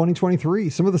mean, we're in 2023.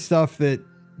 Some of the stuff that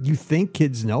you think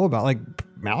kids know about, like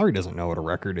Mallory doesn't know what a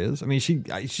record is. I mean,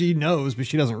 she knows, but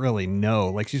she doesn't really know.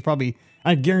 Like she's probably,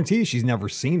 I guarantee she's never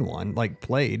seen one, like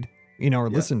played, you know,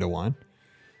 or listened to one.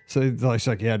 So she's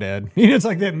like, yeah, Dad. You know, it's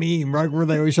like that meme, right? Where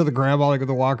they always show the grandma like with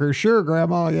the walker. Sure,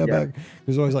 Grandma. Yeah, back.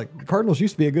 There's always like, Cardinals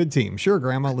used to be a good team. Sure,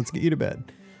 Grandma. Let's get you to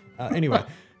bed. Anyway,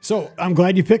 so I'm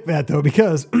glad you picked that though,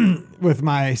 because with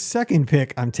my second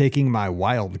pick, I'm taking my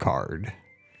wild card.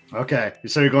 Okay.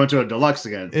 So you're going to a deluxe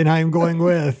again. And I'm going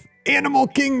with Animal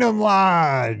Kingdom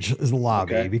Lodge as the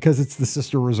lobby because it's the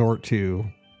sister resort to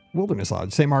Wilderness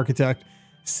Lodge. Same architect,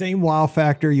 same wow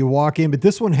factor. You walk in, but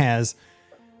this one has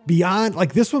beyond,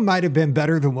 like this one might have been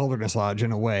better than Wilderness Lodge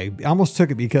in a way. I almost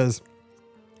took it because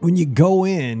when you go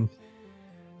in,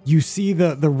 you see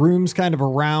the rooms kind of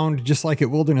around just like at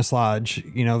Wilderness Lodge,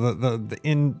 you know,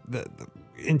 the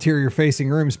interior facing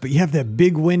rooms, but you have that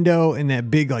big window and that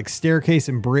big like staircase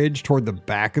and bridge toward the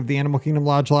back of the Animal Kingdom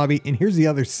Lodge lobby. And here's the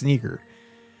other sneaker,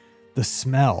 the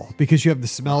smell, because you have the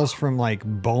smells from like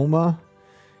Boma.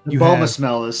 The Boma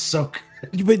smell is so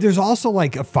good. But there's also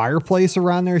like a fireplace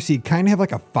around there. So you kind of have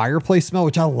like a fireplace smell,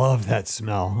 which I love that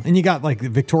smell. And you got like the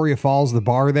Victoria Falls, the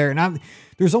bar there. And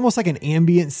there's almost like an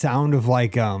ambient sound of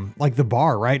like the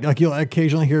bar, right? Like you'll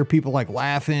occasionally hear people like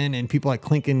laughing and people like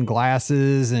clinking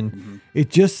glasses. And it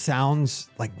just sounds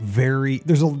like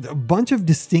there's a bunch of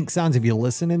distinct sounds if you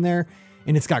listen in there.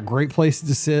 And it's got great places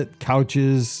to sit,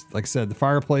 couches. Like I said, the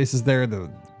fireplace is there,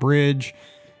 the bridge.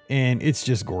 And it's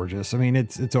just gorgeous. I mean,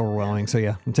 it's overwhelming. So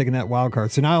yeah, I'm taking that wild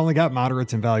card. So now I only got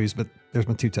moderates and values, but there's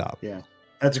my two top. Yeah,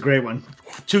 that's a great one.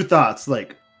 Two thoughts,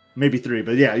 like maybe three,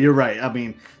 but yeah, you're right. I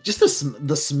mean, just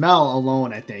the smell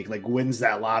alone, I think, like wins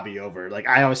that lobby over. Like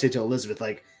I always say to Elizabeth,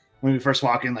 like when we first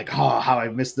walk in, like, oh, how I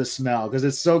miss this smell because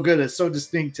it's so good. It's so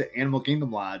distinct to Animal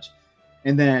Kingdom Lodge.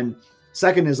 And then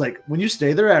second is like when you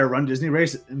stay there at a Run Disney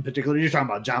race in particular, you're talking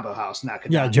about Jumbo House, not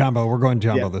Kadana. Yeah, Jumbo. We're going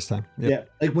Jumbo this time. Yep. Yeah.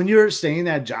 Like when you're staying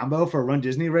at Jumbo for a Run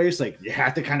Disney race, like you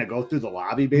have to kind of go through the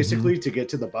lobby basically to get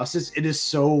to the buses. It is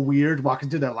so weird walking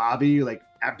through that lobby, like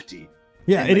empty.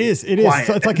 Yeah, it is. It is.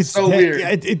 So it's like it's so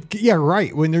weird. Yeah,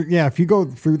 right. When if you go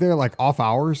through there like off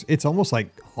hours, it's almost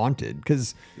like haunted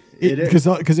because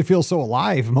it feels so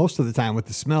alive most of the time with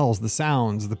the smells, the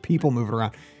sounds, the people moving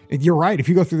around. You're right. If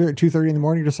you go through there at 2:30 in the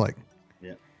morning, you're just like,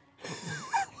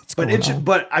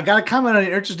 But I got to comment on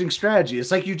an interesting strategy.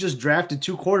 It's like you just drafted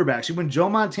two quarterbacks. You went Joe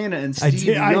Montana and Steve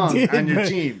Young on your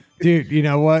team. Dude, you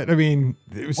know what? I mean,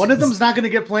 one of them's not going to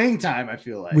get playing time, I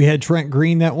feel like. We had Trent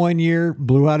Green that one year,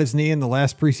 blew out his knee in the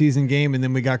last preseason game, and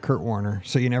then we got Kurt Warner.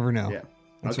 So you never know. Yeah.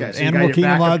 That's Okay, right. so Animal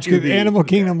Kingdom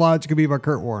Lodge could be by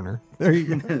Kurt Warner. There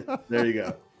you go. There you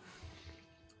go.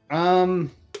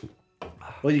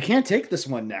 Well, you can't take this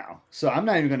one now, so I'm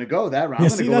not even going to go that route. Yeah,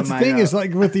 see, that's the thing is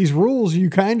like with these rules, you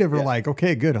kind of are like,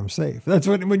 okay, good, I'm safe. That's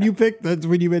when you picked. That's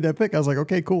when you made that pick. I was like,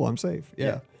 okay, cool, I'm safe.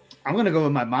 Yeah. I'm going to go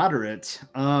with my moderate.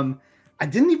 I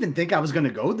didn't even think I was going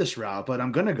to go this route, but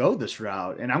I'm going to go this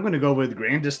route, and I'm going to go with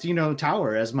Grand Destino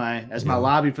Tower as my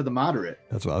lobby for the moderate.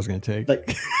 That's what I was going to take.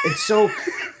 Like it's so,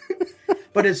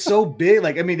 but it's so big.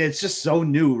 Like I mean, it's just so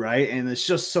new, right? And it's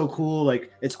just so cool.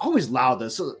 Like it's always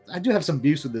loud. So I do have some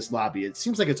beefs with this lobby. It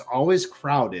seems like it's always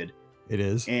crowded. It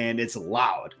is, and it's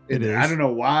loud. It is. I don't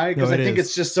know why, because I think is.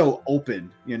 it's just so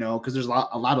open, because there's a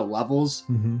lot of levels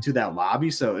to that lobby.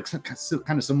 So it's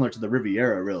kind of similar to the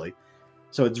Riviera, really.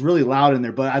 So it's really loud in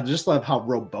there, but I just love how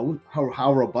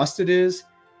robust it is.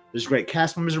 There's great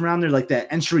cast members around there, like that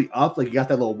entry up, like you got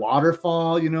that little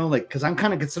waterfall, like because I'm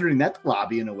kind of considering that the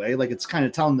lobby in a way, like it's kind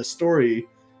of telling the story,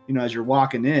 as you're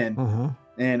walking in.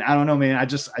 And I don't know, man, I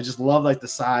just love like the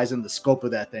size and the scope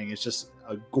of that thing. It's just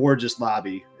a gorgeous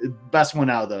lobby, best one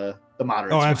out of the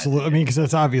moderate. Oh, absolutely. I mean, because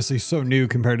it's obviously so new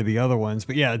compared to the other ones,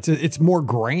 but yeah, it's more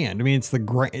grand. I mean,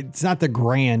 it's not the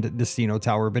Grand Destino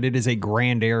Tower, but it is a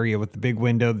grand area with the big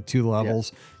window, the 2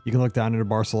 levels. You can look down into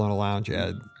Barcelona Lounge.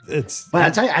 Yeah, But I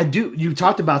tell you, you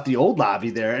talked about the old lobby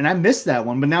there, and I missed that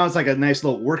one, but now it's like a nice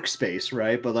little workspace,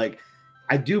 right? But like,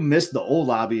 I do miss the old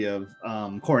lobby of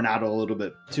Coronado a little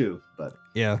bit too. But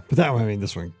yeah, but that one, I mean,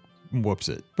 this one whoops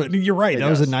it. But you're right. That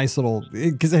was a nice little,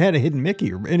 because it had a hidden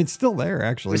Mickey, and it's still there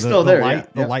actually. It's still there.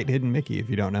 The light hidden Mickey, if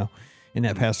you don't know, in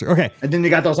that pass through. Okay. And then you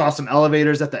got those awesome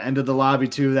elevators at the end of the lobby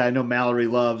too. That I know Mallory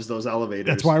loves those elevators.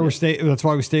 That's why That's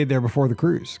why we stayed there before the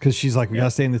cruise, because she's like, we gotta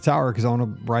stay in the tower because I want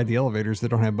to ride the elevators that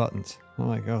don't have buttons. I'm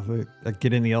like, oh, I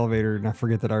get in the elevator and I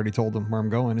forget that I already told them where I'm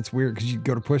going. It's weird because you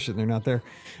go to push it and they're not there.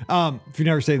 If you've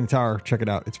never stayed in the tower, check it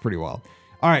out. It's pretty wild.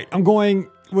 All right, I'm going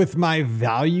with my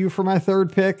value for my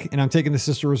third pick, and I'm taking the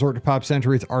sister resort to Pop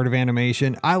Century. It's Art of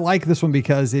Animation. I like this one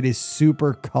because it is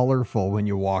super colorful when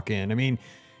you walk in. I mean,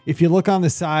 if you look on the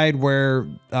side where,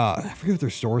 I forget what their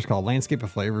store is called, Landscape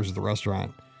of Flavors is the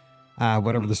restaurant,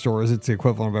 whatever the store is, it's the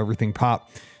equivalent of everything Pop.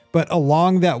 But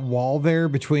along that wall there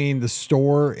between the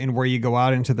store and where you go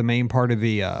out into the main part of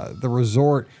the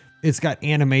resort, it's got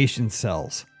animation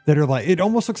cells that are like, it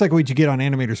almost looks like what you get on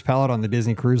Animator's Palette on the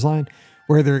Disney Cruise Line,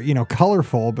 where they're,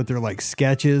 colorful, but they're like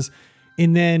sketches.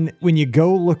 And then when you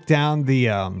go look down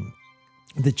the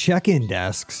check-in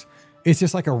desks, it's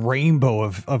just like a rainbow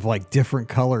of like different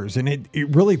colors. And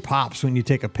it really pops when you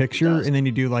take a picture and then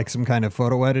you do like some kind of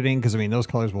photo editing. Cause I mean, those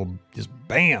colors will just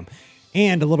bam.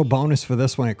 And a little bonus for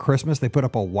this one at Christmas, they put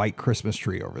up a white Christmas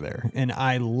tree over there. And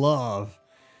I love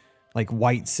like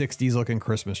white 60s looking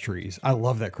Christmas trees. I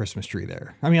love that Christmas tree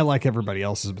there. I mean, I like everybody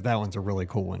else's, but that one's a really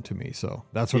cool one to me. So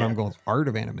that's what I'm going with, Art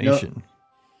of Animation.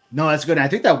 No, that's good. And I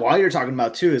think that wall you're talking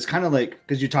about too is kind of like,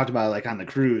 because you talked about it like on the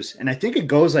cruise. And I think it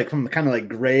goes like from kind of like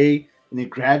gray and then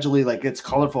gradually like gets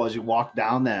colorful as you walk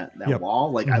down that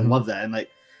wall. Like I love that. And like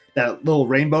that little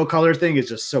rainbow color thing is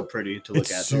just so pretty to look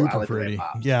at. Super like pretty.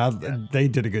 Yeah, they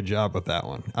did a good job with that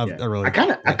one.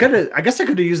 I guess I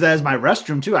could have used that as my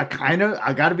restroom too.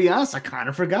 I gotta be honest, I kind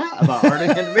of forgot about Art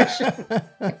of Animation.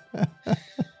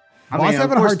 I was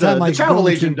having a hard time. The travel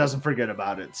agent doesn't forget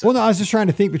about it. So. Well, no, I was just trying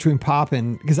to think between Pop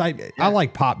and, because I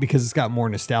like Pop because it's got more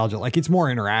nostalgia. Like it's more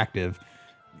interactive.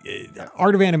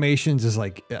 Art of Animations is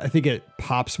like, I think it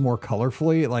pops more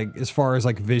colorfully, like as far as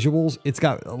like visuals, it's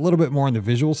got a little bit more on the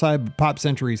visual side, but Pop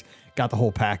Century's got the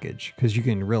whole package because you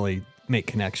can really make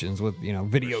connections with,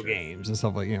 video games and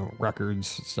stuff like, records,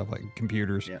 stuff like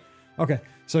computers. Yeah. Okay.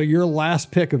 So your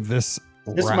last pick of this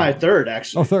round. Is my third,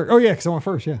 actually. Oh, third. Oh yeah. Cause I went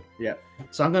first. Yeah. Yeah.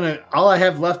 So all I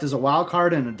have left is a wild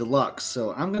card and a deluxe.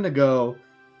 So I'm going to go,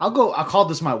 I'll call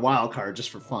this my wild card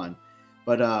just for fun.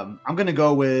 But I'm going to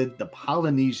go with the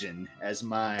Polynesian as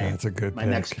my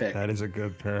next pick. That is a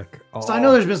good pick. Oh. So I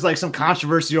know there's been like some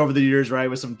controversy over the years, right,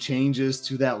 with some changes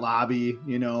to that lobby,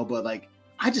 but like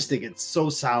I just think it's so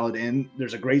solid, and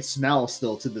there's a great smell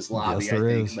still to this lobby. Yes, there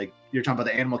is. Like you're talking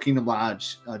about the Animal Kingdom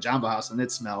Lodge, Jamba House, and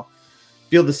its smell.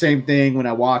 Feel the same thing when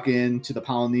I walk into the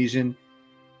Polynesian.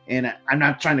 And I'm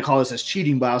not trying to call this as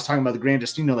cheating, but I was talking about the Grand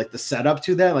Destino, like the setup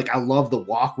to that. Like I love the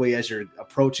walkway as you're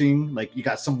approaching. Like you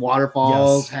got some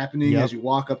waterfalls happening as you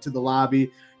walk up to the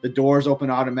lobby. The doors open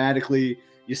automatically.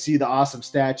 You see the awesome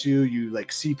statue. You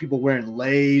like see people wearing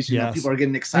leis. People are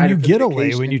getting excited. And you get a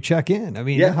lei when you check in. I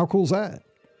mean, how cool is that?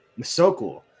 It's so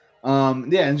cool.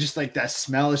 And just like that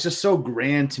smell, it's just so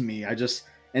grand to me.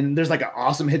 And there's like an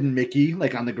awesome hidden Mickey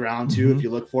like on the ground too. If you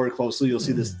look for it closely, you'll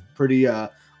see this pretty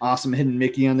awesome hidden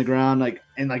Mickey on the ground. Like,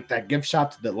 and like that gift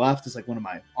shop to the left is like one of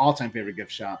my all-time favorite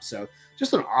gift shops. So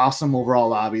just an awesome overall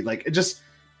lobby. Like, it just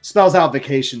spells out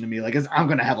vacation to me. Like, I'm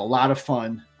going to have a lot of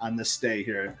fun on this stay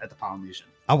here at the Polynesian.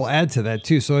 I will add to that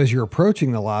too. So as you're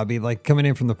approaching the lobby, like coming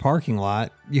in from the parking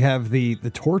lot, you have the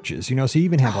torches, so you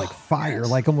even have like fire,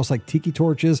 like almost like tiki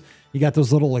torches. You got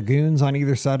those little lagoons on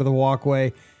either side of the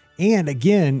walkway. And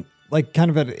again, like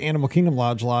kind of at Animal Kingdom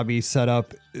Lodge lobby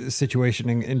setup situation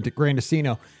in Grand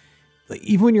Destino, like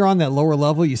even when you're on that lower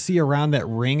level, you see around that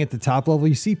ring at the top level,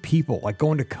 you see people like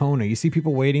going to Kona, you see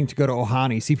people waiting to go to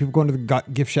Ohana, you see people going to the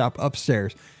gift shop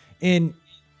upstairs. And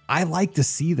I like to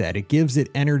see that. It gives it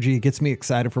energy. It gets me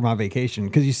excited for my vacation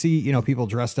because you see, people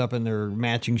dressed up in their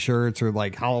matching shirts or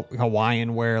like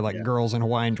Hawaiian wear, like girls in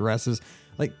Hawaiian dresses.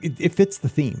 Like it fits the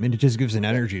theme and it just gives an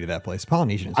energy to that place.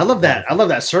 Polynesian. I love that. I love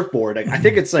that surfboard. I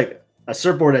think it's like a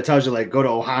surfboard that tells you like go to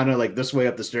Ohana, like this way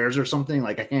up the stairs or something.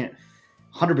 Like I can't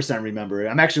 100% remember it.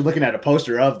 I'm actually looking at a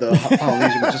poster of the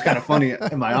Polynesian, which is kind of funny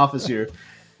in my office here.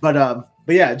 But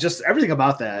yeah, just everything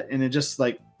about that. And it just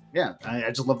like, yeah, I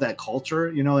just love that culture,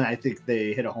 and I think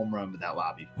they hit a home run with that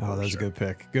lobby. Oh, that's a good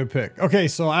pick. Good pick. Okay,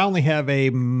 so I only have a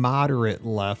moderate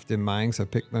left in mind, so I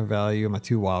picked my value and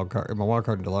my wild card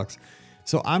and deluxe.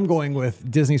 So I'm going with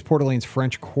Disney's Port Orleans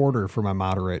French Quarter for my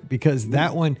moderate because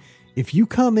that one, if you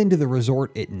come into the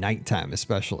resort at nighttime,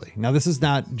 especially. Now, this is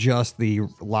not just the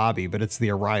lobby, but it's the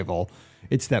arrival.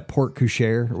 It's that porte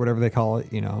cochere or whatever they call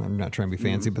it. I'm not trying to be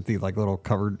fancy, but the like little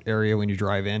covered area when you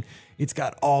drive in. It's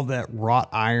got all that wrought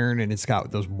iron and it's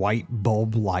got those white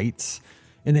bulb lights.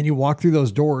 And then you walk through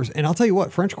those doors. And I'll tell you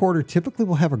what, French Quarter typically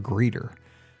will have a greeter.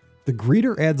 The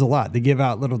greeter adds a lot. They give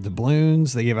out little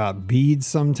doubloons. They give out beads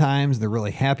sometimes. They're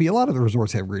really happy. A lot of the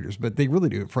resorts have greeters, but they really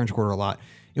do at French Quarter a lot.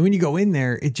 And when you go in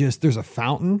there, there's a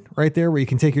fountain right there where you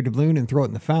can take your doubloon and throw it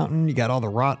in the fountain. You got all the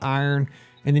wrought iron.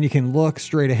 And then you can look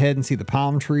straight ahead and see the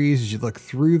palm trees as you look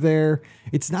through there.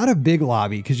 It's not a big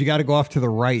lobby because you got to go off to the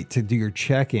right to do your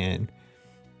check-in.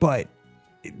 But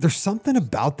there's something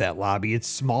about that lobby. It's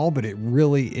small, but it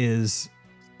really is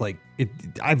like it.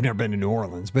 I've never been to New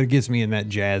Orleans, but it gives me in that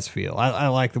jazz feel. I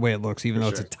like the way it looks, even though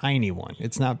it's a tiny one.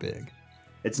 It's not big.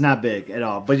 It's not big at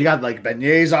all. But you got like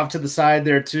beignets off to the side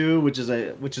there too, which is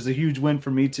a huge win for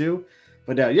me too.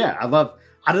 But yeah, I love.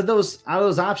 Out of those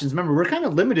options, remember, we're kind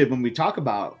of limited when we talk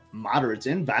about moderates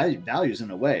and values in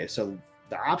a way. So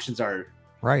the options are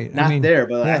not there,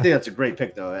 but I think that's a great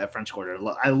pick though at French Quarter.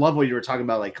 I love what you were talking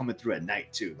about, like coming through at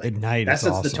night too. Like, at night, that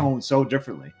sets the tone so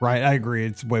differently. Right, I agree.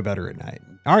 It's way better at night.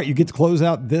 All right, you get to close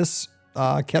out this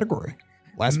category.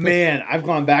 Last pick. Man, I've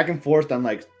gone back and forth on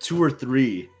like 2 or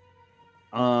 3.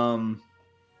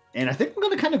 And I think I'm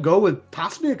going to kind of go with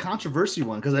possibly a controversy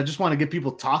one because I just want to get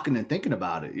people talking and thinking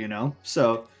about it,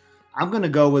 So I'm going to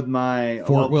go with my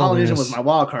Polynesian was my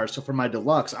wild card. So for my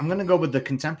deluxe, I'm going to go with the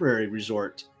Contemporary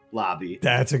Resort lobby.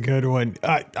 That's a good one.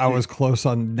 I was close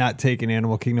on not taking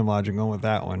Animal Kingdom Lodge and going with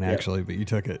that one actually, but you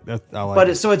took it. It's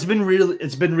been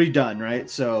redone, right?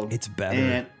 So it's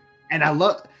better, and I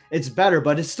love it's better,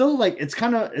 but it's still like it's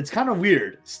kind of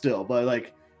weird still, but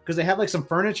like. Because they have like some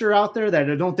furniture out there that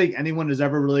I don't think anyone is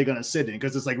ever really going to sit in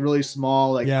because it's like really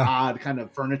small, like odd kind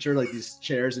of furniture, like these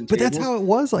chairs and tables. But that's how it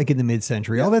was like in the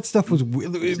mid-century. Yeah. All that stuff was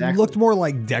it looked more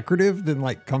like decorative than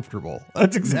like comfortable.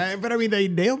 That's exactly. But I mean, they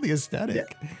nailed the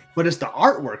aesthetic. Yeah. But it's the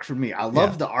artwork for me. I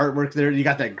love the artwork there. You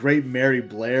got that great Mary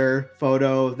Blair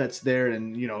photo that's there,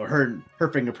 and her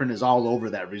fingerprint is all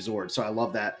over that resort. So I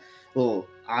love that little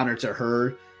honor to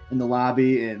her in the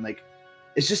lobby, and like.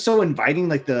 It's just so inviting.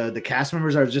 Like the cast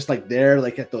members are just like there,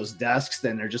 like at those desks,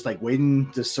 then they're just like waiting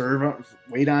to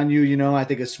wait on you. I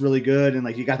think it's really good. And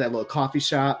like you got that little coffee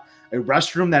shop, a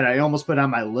restroom that I almost put on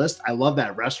my list. I love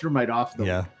that restroom right off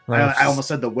the. I almost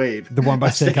said the Wave. The one by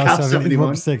Steakhouse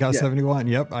 71. Steakhouse 71.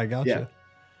 Yep, I got you.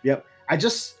 Yep.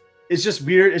 It's just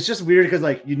weird. It's just weird because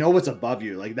like what's above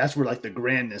you. Like that's where like the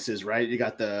grandness is, right? You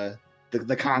got the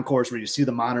concourse where you see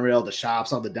the monorail, the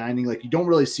shops, all the dining. Like you don't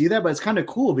really see that, but it's kind of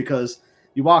cool because.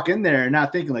 You walk in there and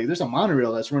not thinking like there's a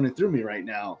monorail that's running through me right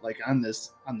now, like on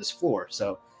this floor.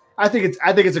 So I think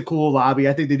it's a cool lobby.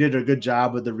 I think they did a good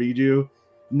job with the redo.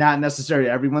 Not necessarily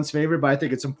everyone's favorite, but I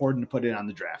think it's important to put it on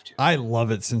the draft here. I love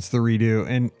it since the redo,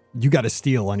 and you got a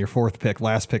steal on your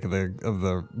last pick of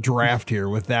the draft here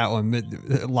with that one.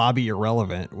 Lobby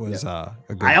Irrelevant was a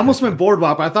good. I almost went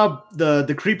Boardwalk, but I thought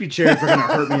the creepy chairs were going to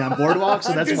hurt me on Boardwalk,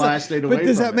 so that's why I stayed away. But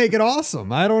does that make it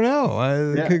awesome? I don't know.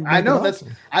 I know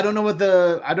awesome. I don't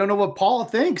know what Paul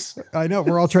thinks. I know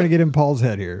we're all trying to get in Paul's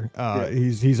head here.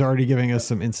 He's already giving us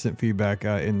some instant feedback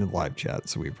in the live chat,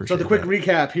 so we appreciate. So the quick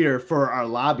recap here for our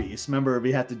lobbies. Remember,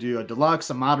 we have to do a deluxe,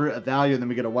 a moderate, a value, and then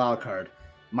we get a wild card.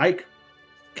 Mike.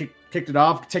 kicked it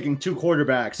off, taking 2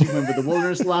 quarterbacks. He went with the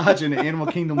Wilderness Lodge and the Animal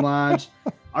Kingdom Lodge,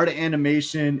 Art of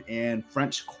Animation, and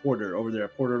French Quarter over there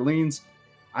at Port Orleans.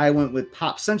 I went with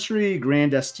Pop Century,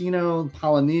 Grand Destino,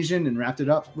 Polynesian, and wrapped it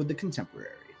up with the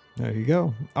Contemporary. There you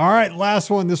go. All right, last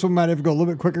one. This one might have to go a little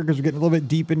bit quicker because we're getting a little bit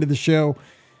deep into the show.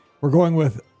 We're going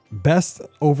with best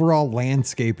overall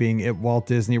landscaping at Walt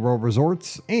Disney World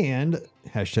Resorts and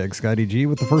hashtag Scotty G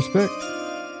with the first pick.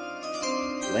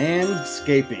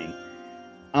 Landscaping.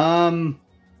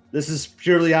 This is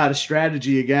purely out of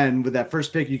strategy again with that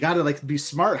first pick. You got to be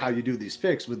smart how you do these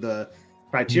picks with the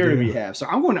criteria we have. So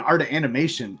I'm going to Art of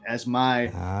Animation as my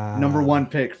number 1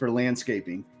 pick for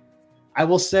landscaping. I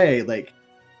will say,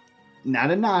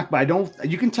 not a knock, but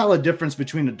you can tell a difference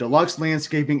between a deluxe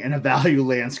landscaping and a value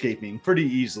landscaping pretty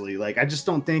easily. I just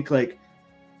don't think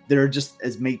they're just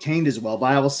as maintained as well.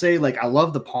 But I will say, I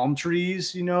love the palm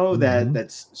trees,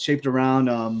 that's shaped around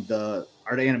the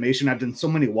Art of Animation. I've done so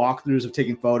many walkthroughs of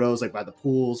taking photos by the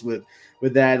pools with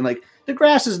that, and the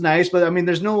grass is nice, but I mean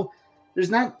there's not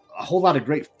a whole lot of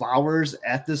great flowers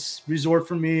at this resort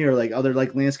for me, or other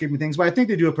landscaping things, but I think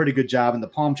they do a pretty good job, and the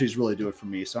palm trees really do it for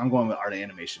me. So I'm going with Art of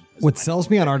Animation. What sells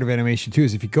me on Art of Animation too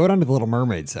is if you go down to the Little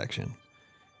Mermaid section,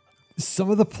 some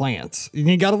of the plants,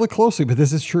 you got to look closely, but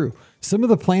this is true. Some of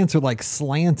the plants are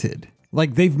slanted.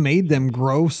 They've made them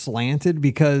grow slanted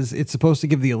because it's supposed to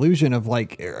give the illusion of a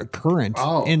current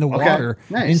in the water.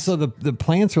 Nice. And so the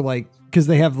plants are because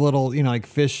they have little,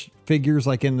 fish figures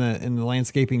in the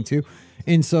landscaping too.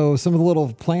 And so some of the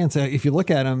little plants, if you look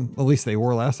at them, at least they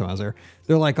were last time I was there,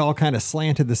 they're all kind of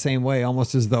slanted the same way,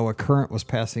 almost as though a current was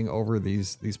passing over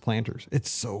these planters.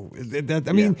 It's so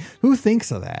I mean, who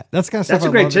thinks of that? That's kind of stuff. That's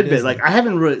a great tidbit. I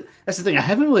haven't really. That's the thing. I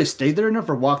haven't really stayed there enough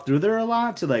or walked through there a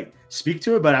lot to speak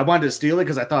to it. But I wanted to steal it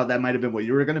because I thought that might have been what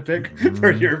you were going to pick for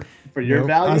your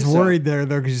value. I was worried there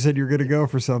though because you said you were going to go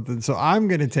for something. So I'm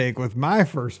going to take with my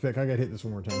first pick. I got to hit this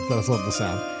one more time. So I love the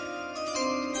sound.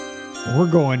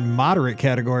 We're going moderate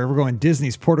category. We're going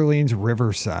Disney's Port Orleans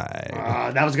Riverside.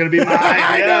 That was going to be mine.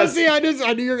 I know. See, I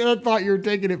thought you were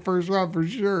taking it first round for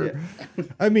sure. Yeah.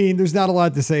 I mean, there's not a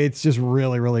lot to say. It's just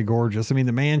really, really gorgeous. I mean,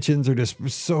 the mansions are just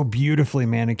so beautifully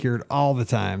manicured all the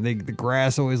time. The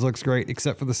grass always looks great,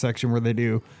 except for the section where they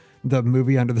do the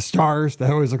movie Under the Stars.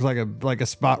 That always looks like a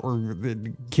spot where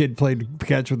the kid played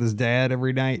catch with his dad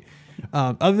every night.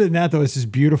 Other than that, though, it's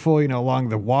just beautiful, along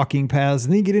the walking paths.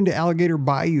 And then you get into Alligator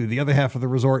Bayou, the other half of the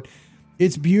resort.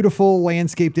 It's beautiful,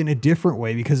 landscaped in a different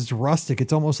way because it's rustic.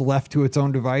 It's almost left to its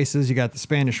own devices. You got the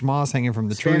Spanish moss hanging from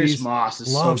the trees. Spanish moss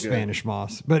is Love so good. Spanish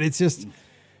moss. But it's just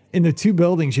in the 2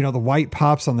 buildings, the white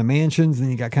pops on the mansions. And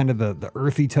then you got kind of the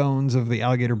earthy tones of the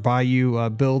Alligator Bayou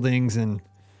buildings. And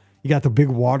you got the big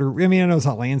water. I mean, I know it's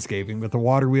not landscaping, but the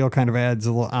water wheel kind of adds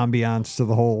a little ambiance to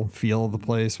the whole feel of the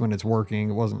place when it's working.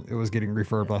 It was getting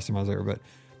refurbed last time I was there, but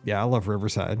yeah, I love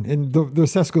Riverside. And the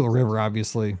Sesquila River,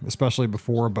 obviously, especially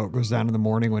before a boat goes down in the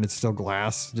morning when it's still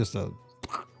glass, just a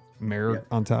mirror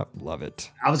on top. Love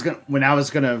it. When I was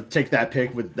gonna take that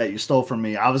pick that you stole from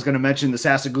me, I was gonna mention the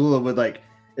Sasagula with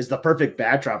is the perfect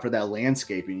backdrop for that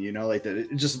landscaping.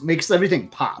 It just makes everything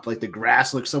pop. The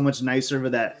grass looks so much nicer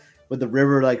with the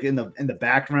river in the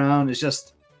background.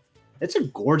 It's a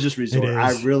gorgeous resort.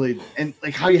 And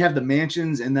how you have the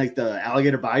mansions and the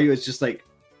Alligator Bayou, it's just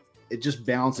it just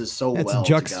balances so well. It's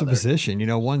juxtaposition,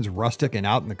 one's rustic and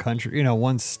out in the country,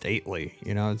 one's stately,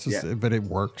 it's just, but it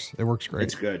works. It works great.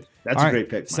 It's good. That's a great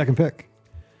pick. Second pick.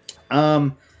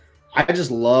 I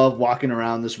just love walking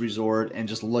around this resort and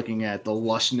just looking at the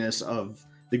lushness of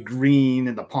the green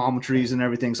and the palm trees and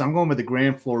everything. So I'm going with the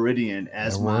Grand Floridian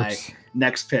as my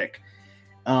next pick.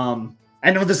 I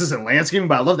know this isn't landscaping,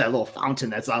 but I love that little fountain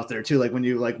that's out there too. When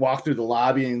you walk through the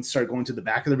lobby and start going to the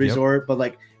back of the resort,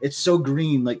 but it's so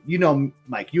green. Mike,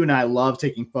 you and I love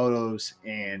taking photos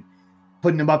and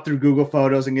putting them up through Google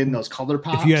Photos and getting those color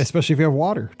pops. Especially if you have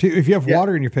water too. If you have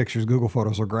water in your pictures, Google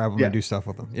Photos will grab them and do stuff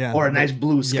with them. Yeah. Or a nice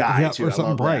blue sky too. Or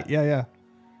something bright. That. Yeah.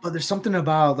 But there's something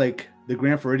about the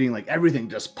Grand Floridian, everything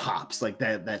just pops.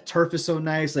 That turf is so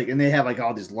nice. And they have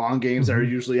all these long games that are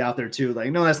usually out there too.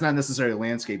 No, that's not necessarily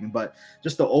landscaping, but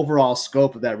just the overall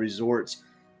scope of that resort,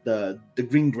 the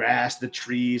green grass, the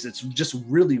trees, it's just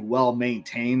really well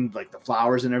maintained, the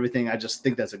flowers and everything. I just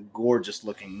think that's a gorgeous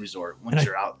looking resort once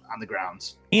you're out on the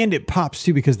grounds. And it pops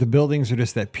too because the buildings are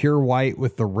just that pure white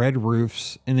with the red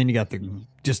roofs, and then you got the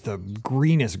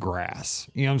greenest grass.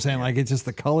 You know what I'm saying? It's just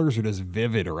the colors are just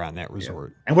vivid around that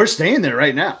resort. And we're staying there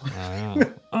right now.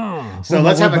 So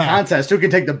let's have a contest. Who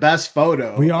can take the best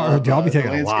photo? We are. I'll be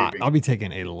taking a lot. I'll be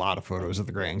taking a lot of photos of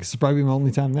the Grand because it's probably my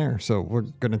only time there. So we're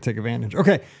going to take advantage.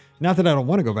 Okay. Not that I don't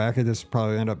want to go back. I just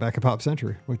probably end up back at Pop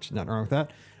Century, which nothing wrong with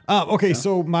that. Okay.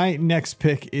 So my next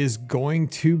pick is going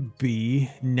to be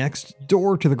next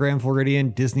door to the Grand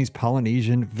Floridian, Disney's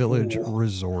Polynesian Village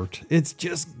Resort. It's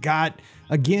just got,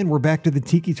 again, we're back to the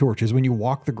tiki torches when you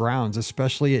walk the grounds,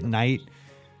 especially at night.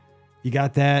 You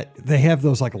got that. They have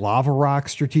those like lava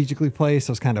rocks strategically placed,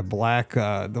 those kind of black,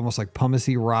 almost like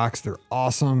pumicey rocks. They're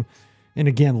awesome. And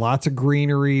again, lots of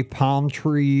greenery, palm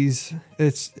trees.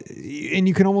 And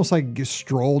you can almost like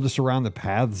stroll just around the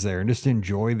paths there and just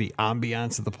enjoy the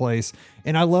ambiance of the place.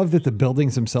 And I love that the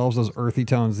buildings themselves, those earthy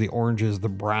tones, the oranges, the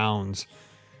browns,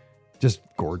 just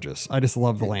gorgeous. I just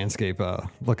love the landscape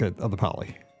look of the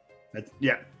Poly.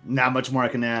 Yeah, not much more I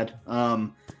can add.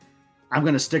 I'm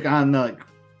going to stick on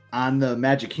the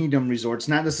Magic Kingdom resorts,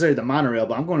 not necessarily the monorail,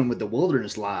 but I'm going with the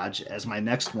Wilderness Lodge as my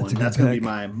next one. That's going to be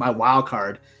my wild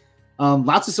card.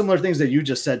 Lots of similar things that you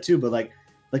just said too, but like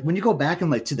when you go back and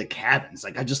like to the cabins,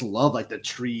 like I just love like the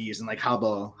trees and like how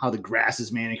the grass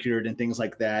is manicured and things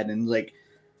like that. And like,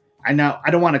 I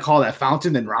don't want to call that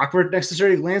fountain and rockwork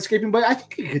necessarily landscaping, but I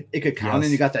think it could count. Yes.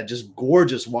 And you got that just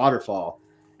gorgeous waterfall.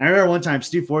 I remember one time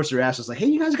Steve Forster asked us like, "Hey,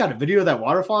 you guys got a video of that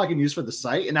waterfall I can use for the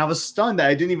site?" And I was stunned that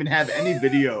I didn't even have any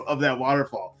video of that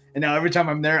waterfall. And now every time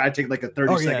I'm there, I take like a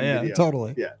 30-second video.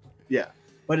 Totally. Yeah.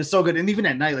 But it's so good. And even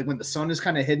at night, like when the sun is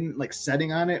kind of hidden, like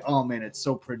setting on it, oh man, it's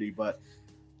so pretty. But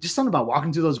just something about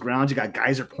walking through those grounds. You got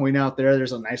Geyser Point out there.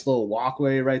 There's a nice little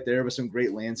walkway right there with some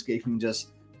great landscaping. Just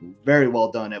very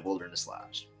well done at Wilderness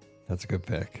Lodge. That's a good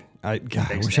pick. I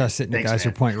wish I was sitting at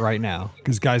Geyser Point right now,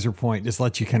 because Geyser Point just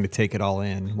lets you kind of take it all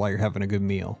in while you're having a good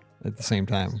meal at the same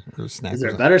time. Is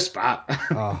there a better spot?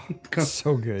 Oh,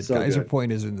 so good. Geyser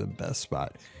Point is in the best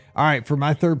spot. All right, for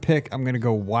my third pick, I'm going to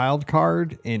go wild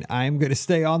card, and I'm going to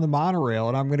stay on the monorail,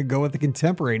 and I'm going to go with the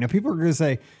Contemporary. Now, people are going to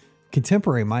say,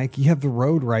 Contemporary, Mike, you have the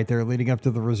road right there leading up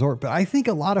to the resort. But I think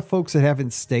a lot of folks that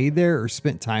haven't stayed there or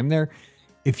spent time there,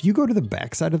 if you go to the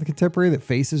backside of the Contemporary that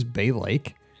faces Bay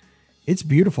Lake, it's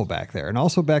beautiful back there. And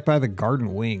also back by the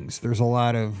garden wings, there's a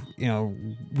lot of,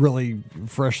 really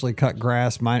freshly cut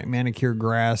grass, manicured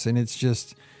grass. And it's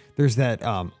just, there's that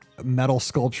metal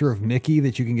sculpture of Mickey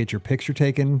that you can get your picture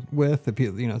taken with.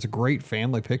 It's a great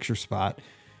family picture spot.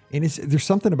 And there's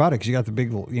something about it because you got the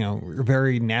big,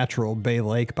 very natural Bay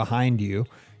Lake behind you.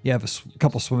 You have a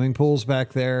couple swimming pools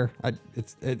back there.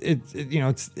 It's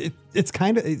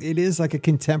kind of, it is like a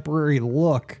contemporary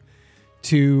look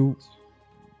to,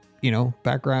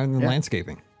 background and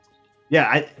landscaping.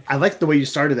 Yeah, I like the way you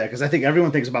started that because I think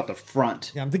everyone thinks about the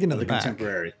front. Yeah, I'm thinking of the back.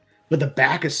 Contemporary, but the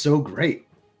back is so great.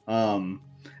 And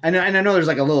I know there's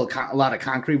like a lot of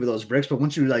concrete with those bricks, but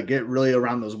once you like get really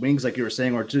around those wings, like you were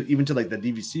saying, or even to like the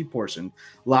DVC portion,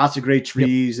 lots of great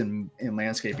trees and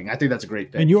landscaping. I think that's a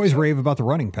great thing. And you always rave about the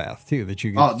running path too.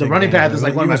 The running path is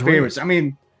like one of my favorites. I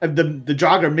mean, the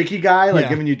jogger Mickey guy,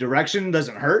 giving you direction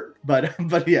doesn't hurt, but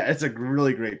yeah, it's a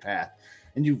really great path.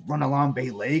 And you run along Bay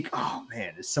Lake. Oh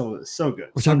man, it's so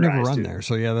good. Which I've never run there.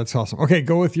 So yeah, that's awesome. Okay,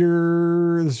 go with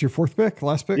this is your fourth pick,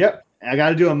 last pick. Yep. I got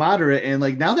to do a moderate. And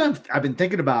like now that I've been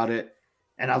thinking about it,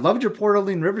 and I loved your Port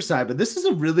Orleans Riverside, but this is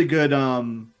a really good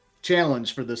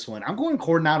challenge for this one. I'm going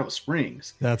Coronado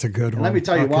Springs. That's a good one. Let me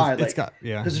tell you why. Because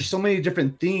there's so many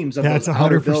different themes of that's those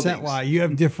outer 100% buildings. Why you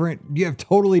have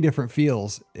totally different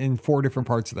feels in 4 different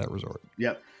parts of that resort.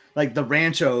 Yep. Like the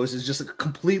Ranchos is just a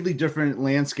completely different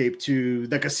landscape to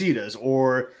the Casitas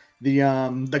or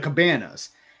the Cabanas.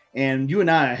 And you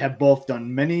and I have both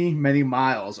done many, many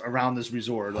miles around this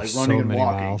resort, like running and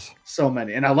walking. Miles. So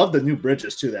many. And I love the new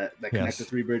bridges too that connect the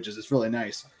 3 bridges. It's really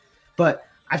nice. But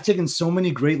I've taken so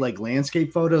many great like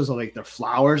landscape photos of like the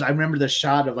flowers. I remember the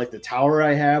shot of like the tower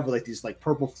I have with like these like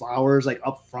purple flowers like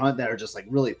up front that are just like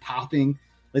really popping.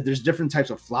 Like there's different types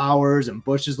of flowers and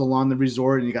bushes along the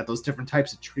resort, and you got those different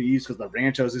types of trees because the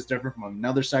Ranchos is different from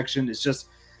another section.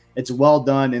 It's well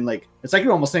done, and like it's like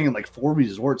you're almost saying like 4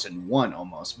 resorts in one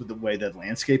almost with the way that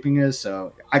landscaping is.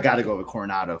 So I got to go with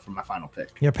Coronado for my final pick.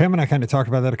 Yeah, Pam and I kind of talked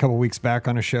about that a couple weeks back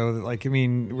on a show. That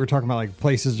we're talking about like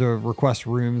places to request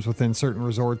rooms within certain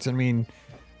resorts. I mean,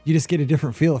 you just get a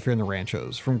different feel if you're in the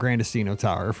Ranchos from Grand Destino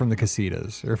Tower, or from the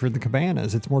Casitas, or for the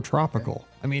Cabanas. It's more tropical.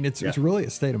 I mean, it's really a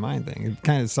state of mind thing. It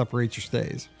kind of separates your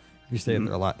stays. You stay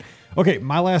there a lot. Okay,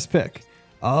 my last pick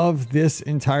of this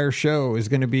entire show is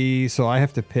going to be, so I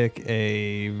have to pick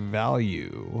a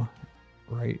value,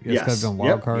 right? Yes. It's got to be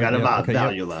wild card. You got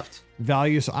value left.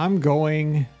 Value. So I'm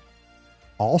going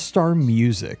All-Star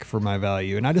Music for my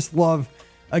value. And I just love,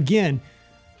 again,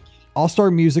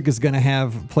 All-Star Music is going to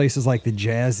have places like the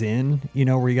Jazz Inn,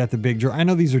 where you got the big drum. I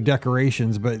know these are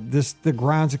decorations, but the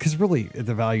grounds, because really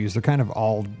the values, they're kind of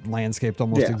all landscaped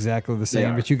almost exactly the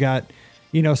same. But you got,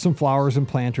 some flowers and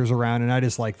planters around, and I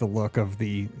just like the look of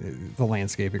the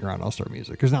landscaping around All-Star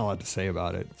Music. There's not a lot to say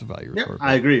about it. It's a value report.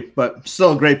 I agree, but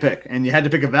still a great pick. And you had to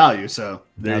pick a value, so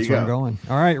that's where I'm going.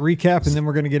 All right, recap, and then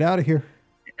we're going to get out of here.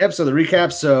 Yep, so the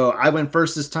recap. So I went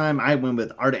first this time. I went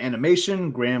with Art of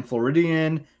Animation, Grand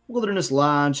Floridian, Wilderness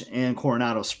Lodge, and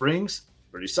Coronado Springs.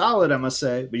 Pretty solid, I must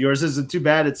say. But yours isn't too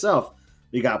bad itself.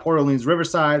 We got Port Orleans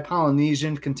Riverside,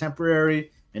 Polynesian,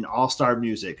 Contemporary, and All-Star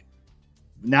Music.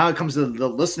 Now it comes to the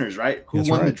listeners, right? Who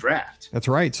won the draft? That's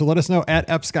right. So let us know at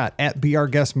Epscott, at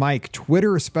BeOurGuestMike,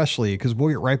 Twitter especially, because we'll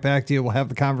get right back to you. We'll have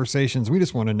the conversations. We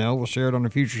just want to know. We'll share it on a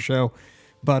future show.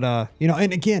 But,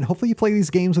 and again, hopefully you play these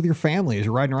games with your family as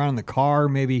you're riding around in the car,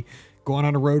 maybe going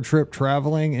on a road trip,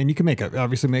 traveling, and you can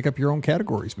obviously make up your own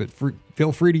categories, but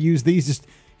feel free to use these. Just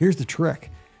here's the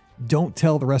trick. Don't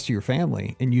tell the rest of your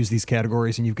family and use these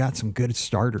categories, and you've got some good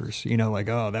starters, like,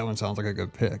 oh, that one sounds like a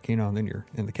good pick, and then you're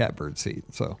in the catbird seat.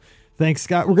 So thanks,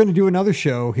 Scott. We're going to do another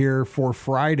show here for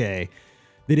Friday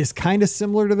that is kind of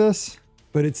similar to this,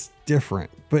 but it's different.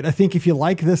 But I think if you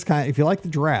like if you like the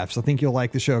drafts, I think you'll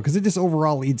like the show, because it just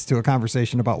overall leads to a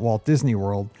conversation about Walt Disney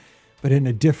World, but in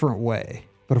a different way.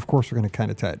 But of course, we're going to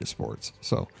kind of tie it to sports.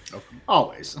 So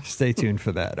always stay tuned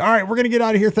for that. All right, we're going to get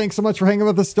out of here. Thanks so much for hanging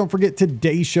with us. Don't forget,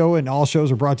 today's show and all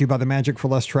shows are brought to you by the Magic for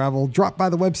Less Travel. Drop by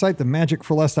the website,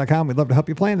 themagicforless.com. We'd love to help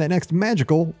you plan that next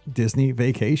magical Disney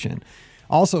vacation.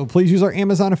 Also, please use our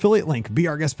Amazon affiliate link,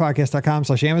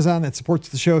 beourguestpodcast.com/Amazon. That supports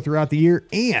the show throughout the year.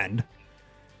 And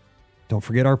don't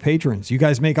forget our patrons. You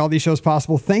guys make all these shows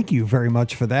possible. Thank you very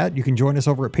much for that. You can join us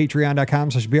over at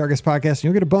patreon.com/beourguestpodcast. And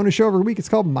you'll get a bonus show every week. It's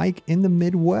called Mike in the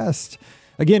Midwest.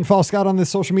 Again, follow Scott on the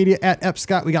social media at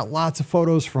 @EpScott. We got lots of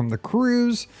photos from the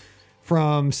cruise,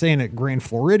 from staying at Grand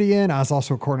Floridian. I was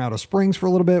also at Coronado Springs for a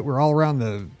little bit. We're all around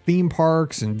the theme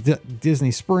parks and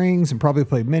Disney Springs, and probably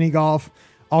played mini golf.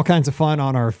 All kinds of fun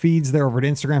on our feeds there over at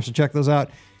Instagram. So check those out.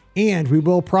 And we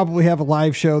will probably have a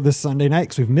live show this Sunday night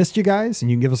because we've missed you guys,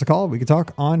 and you can give us a call. We can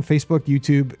talk on Facebook,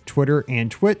 YouTube, Twitter, and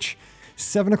Twitch.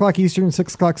 7 o'clock Eastern,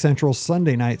 6 o'clock Central,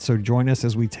 Sunday night. So join us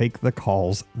as we take the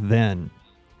calls then.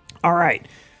 All right.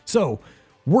 So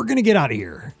we're going to get out of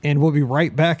here, and we'll be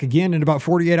right back again in about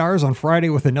 48 hours on Friday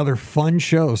with another fun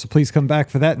show. So please come back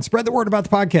for that and spread the word about the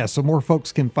podcast so more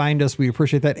folks can find us. We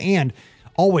appreciate that. And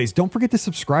always, don't forget to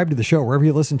subscribe to the show wherever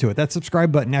you listen to it. That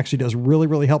subscribe button actually does really,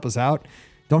 really help us out.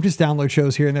 Don't just download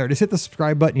shows here and there. Just hit the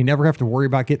subscribe button. You never have to worry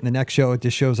about getting the next show. It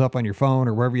just shows up on your phone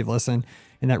or wherever you listen,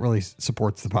 and that really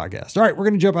supports the podcast. All right, we're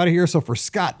going to jump out of here. So for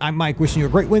Scott, I'm Mike, wishing you a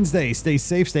great Wednesday. Stay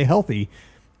safe, stay healthy,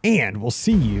 and we'll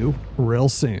see you real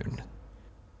soon.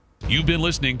 You've been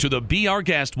listening to the Be Our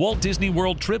Guest Walt Disney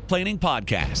World Trip Planning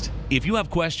Podcast. If you have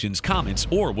questions, comments,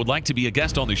 or would like to be a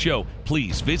guest on the show,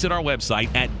 please visit our website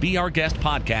at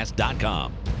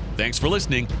beourguestpodcast.com. Thanks for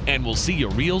listening, and we'll see you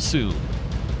real soon.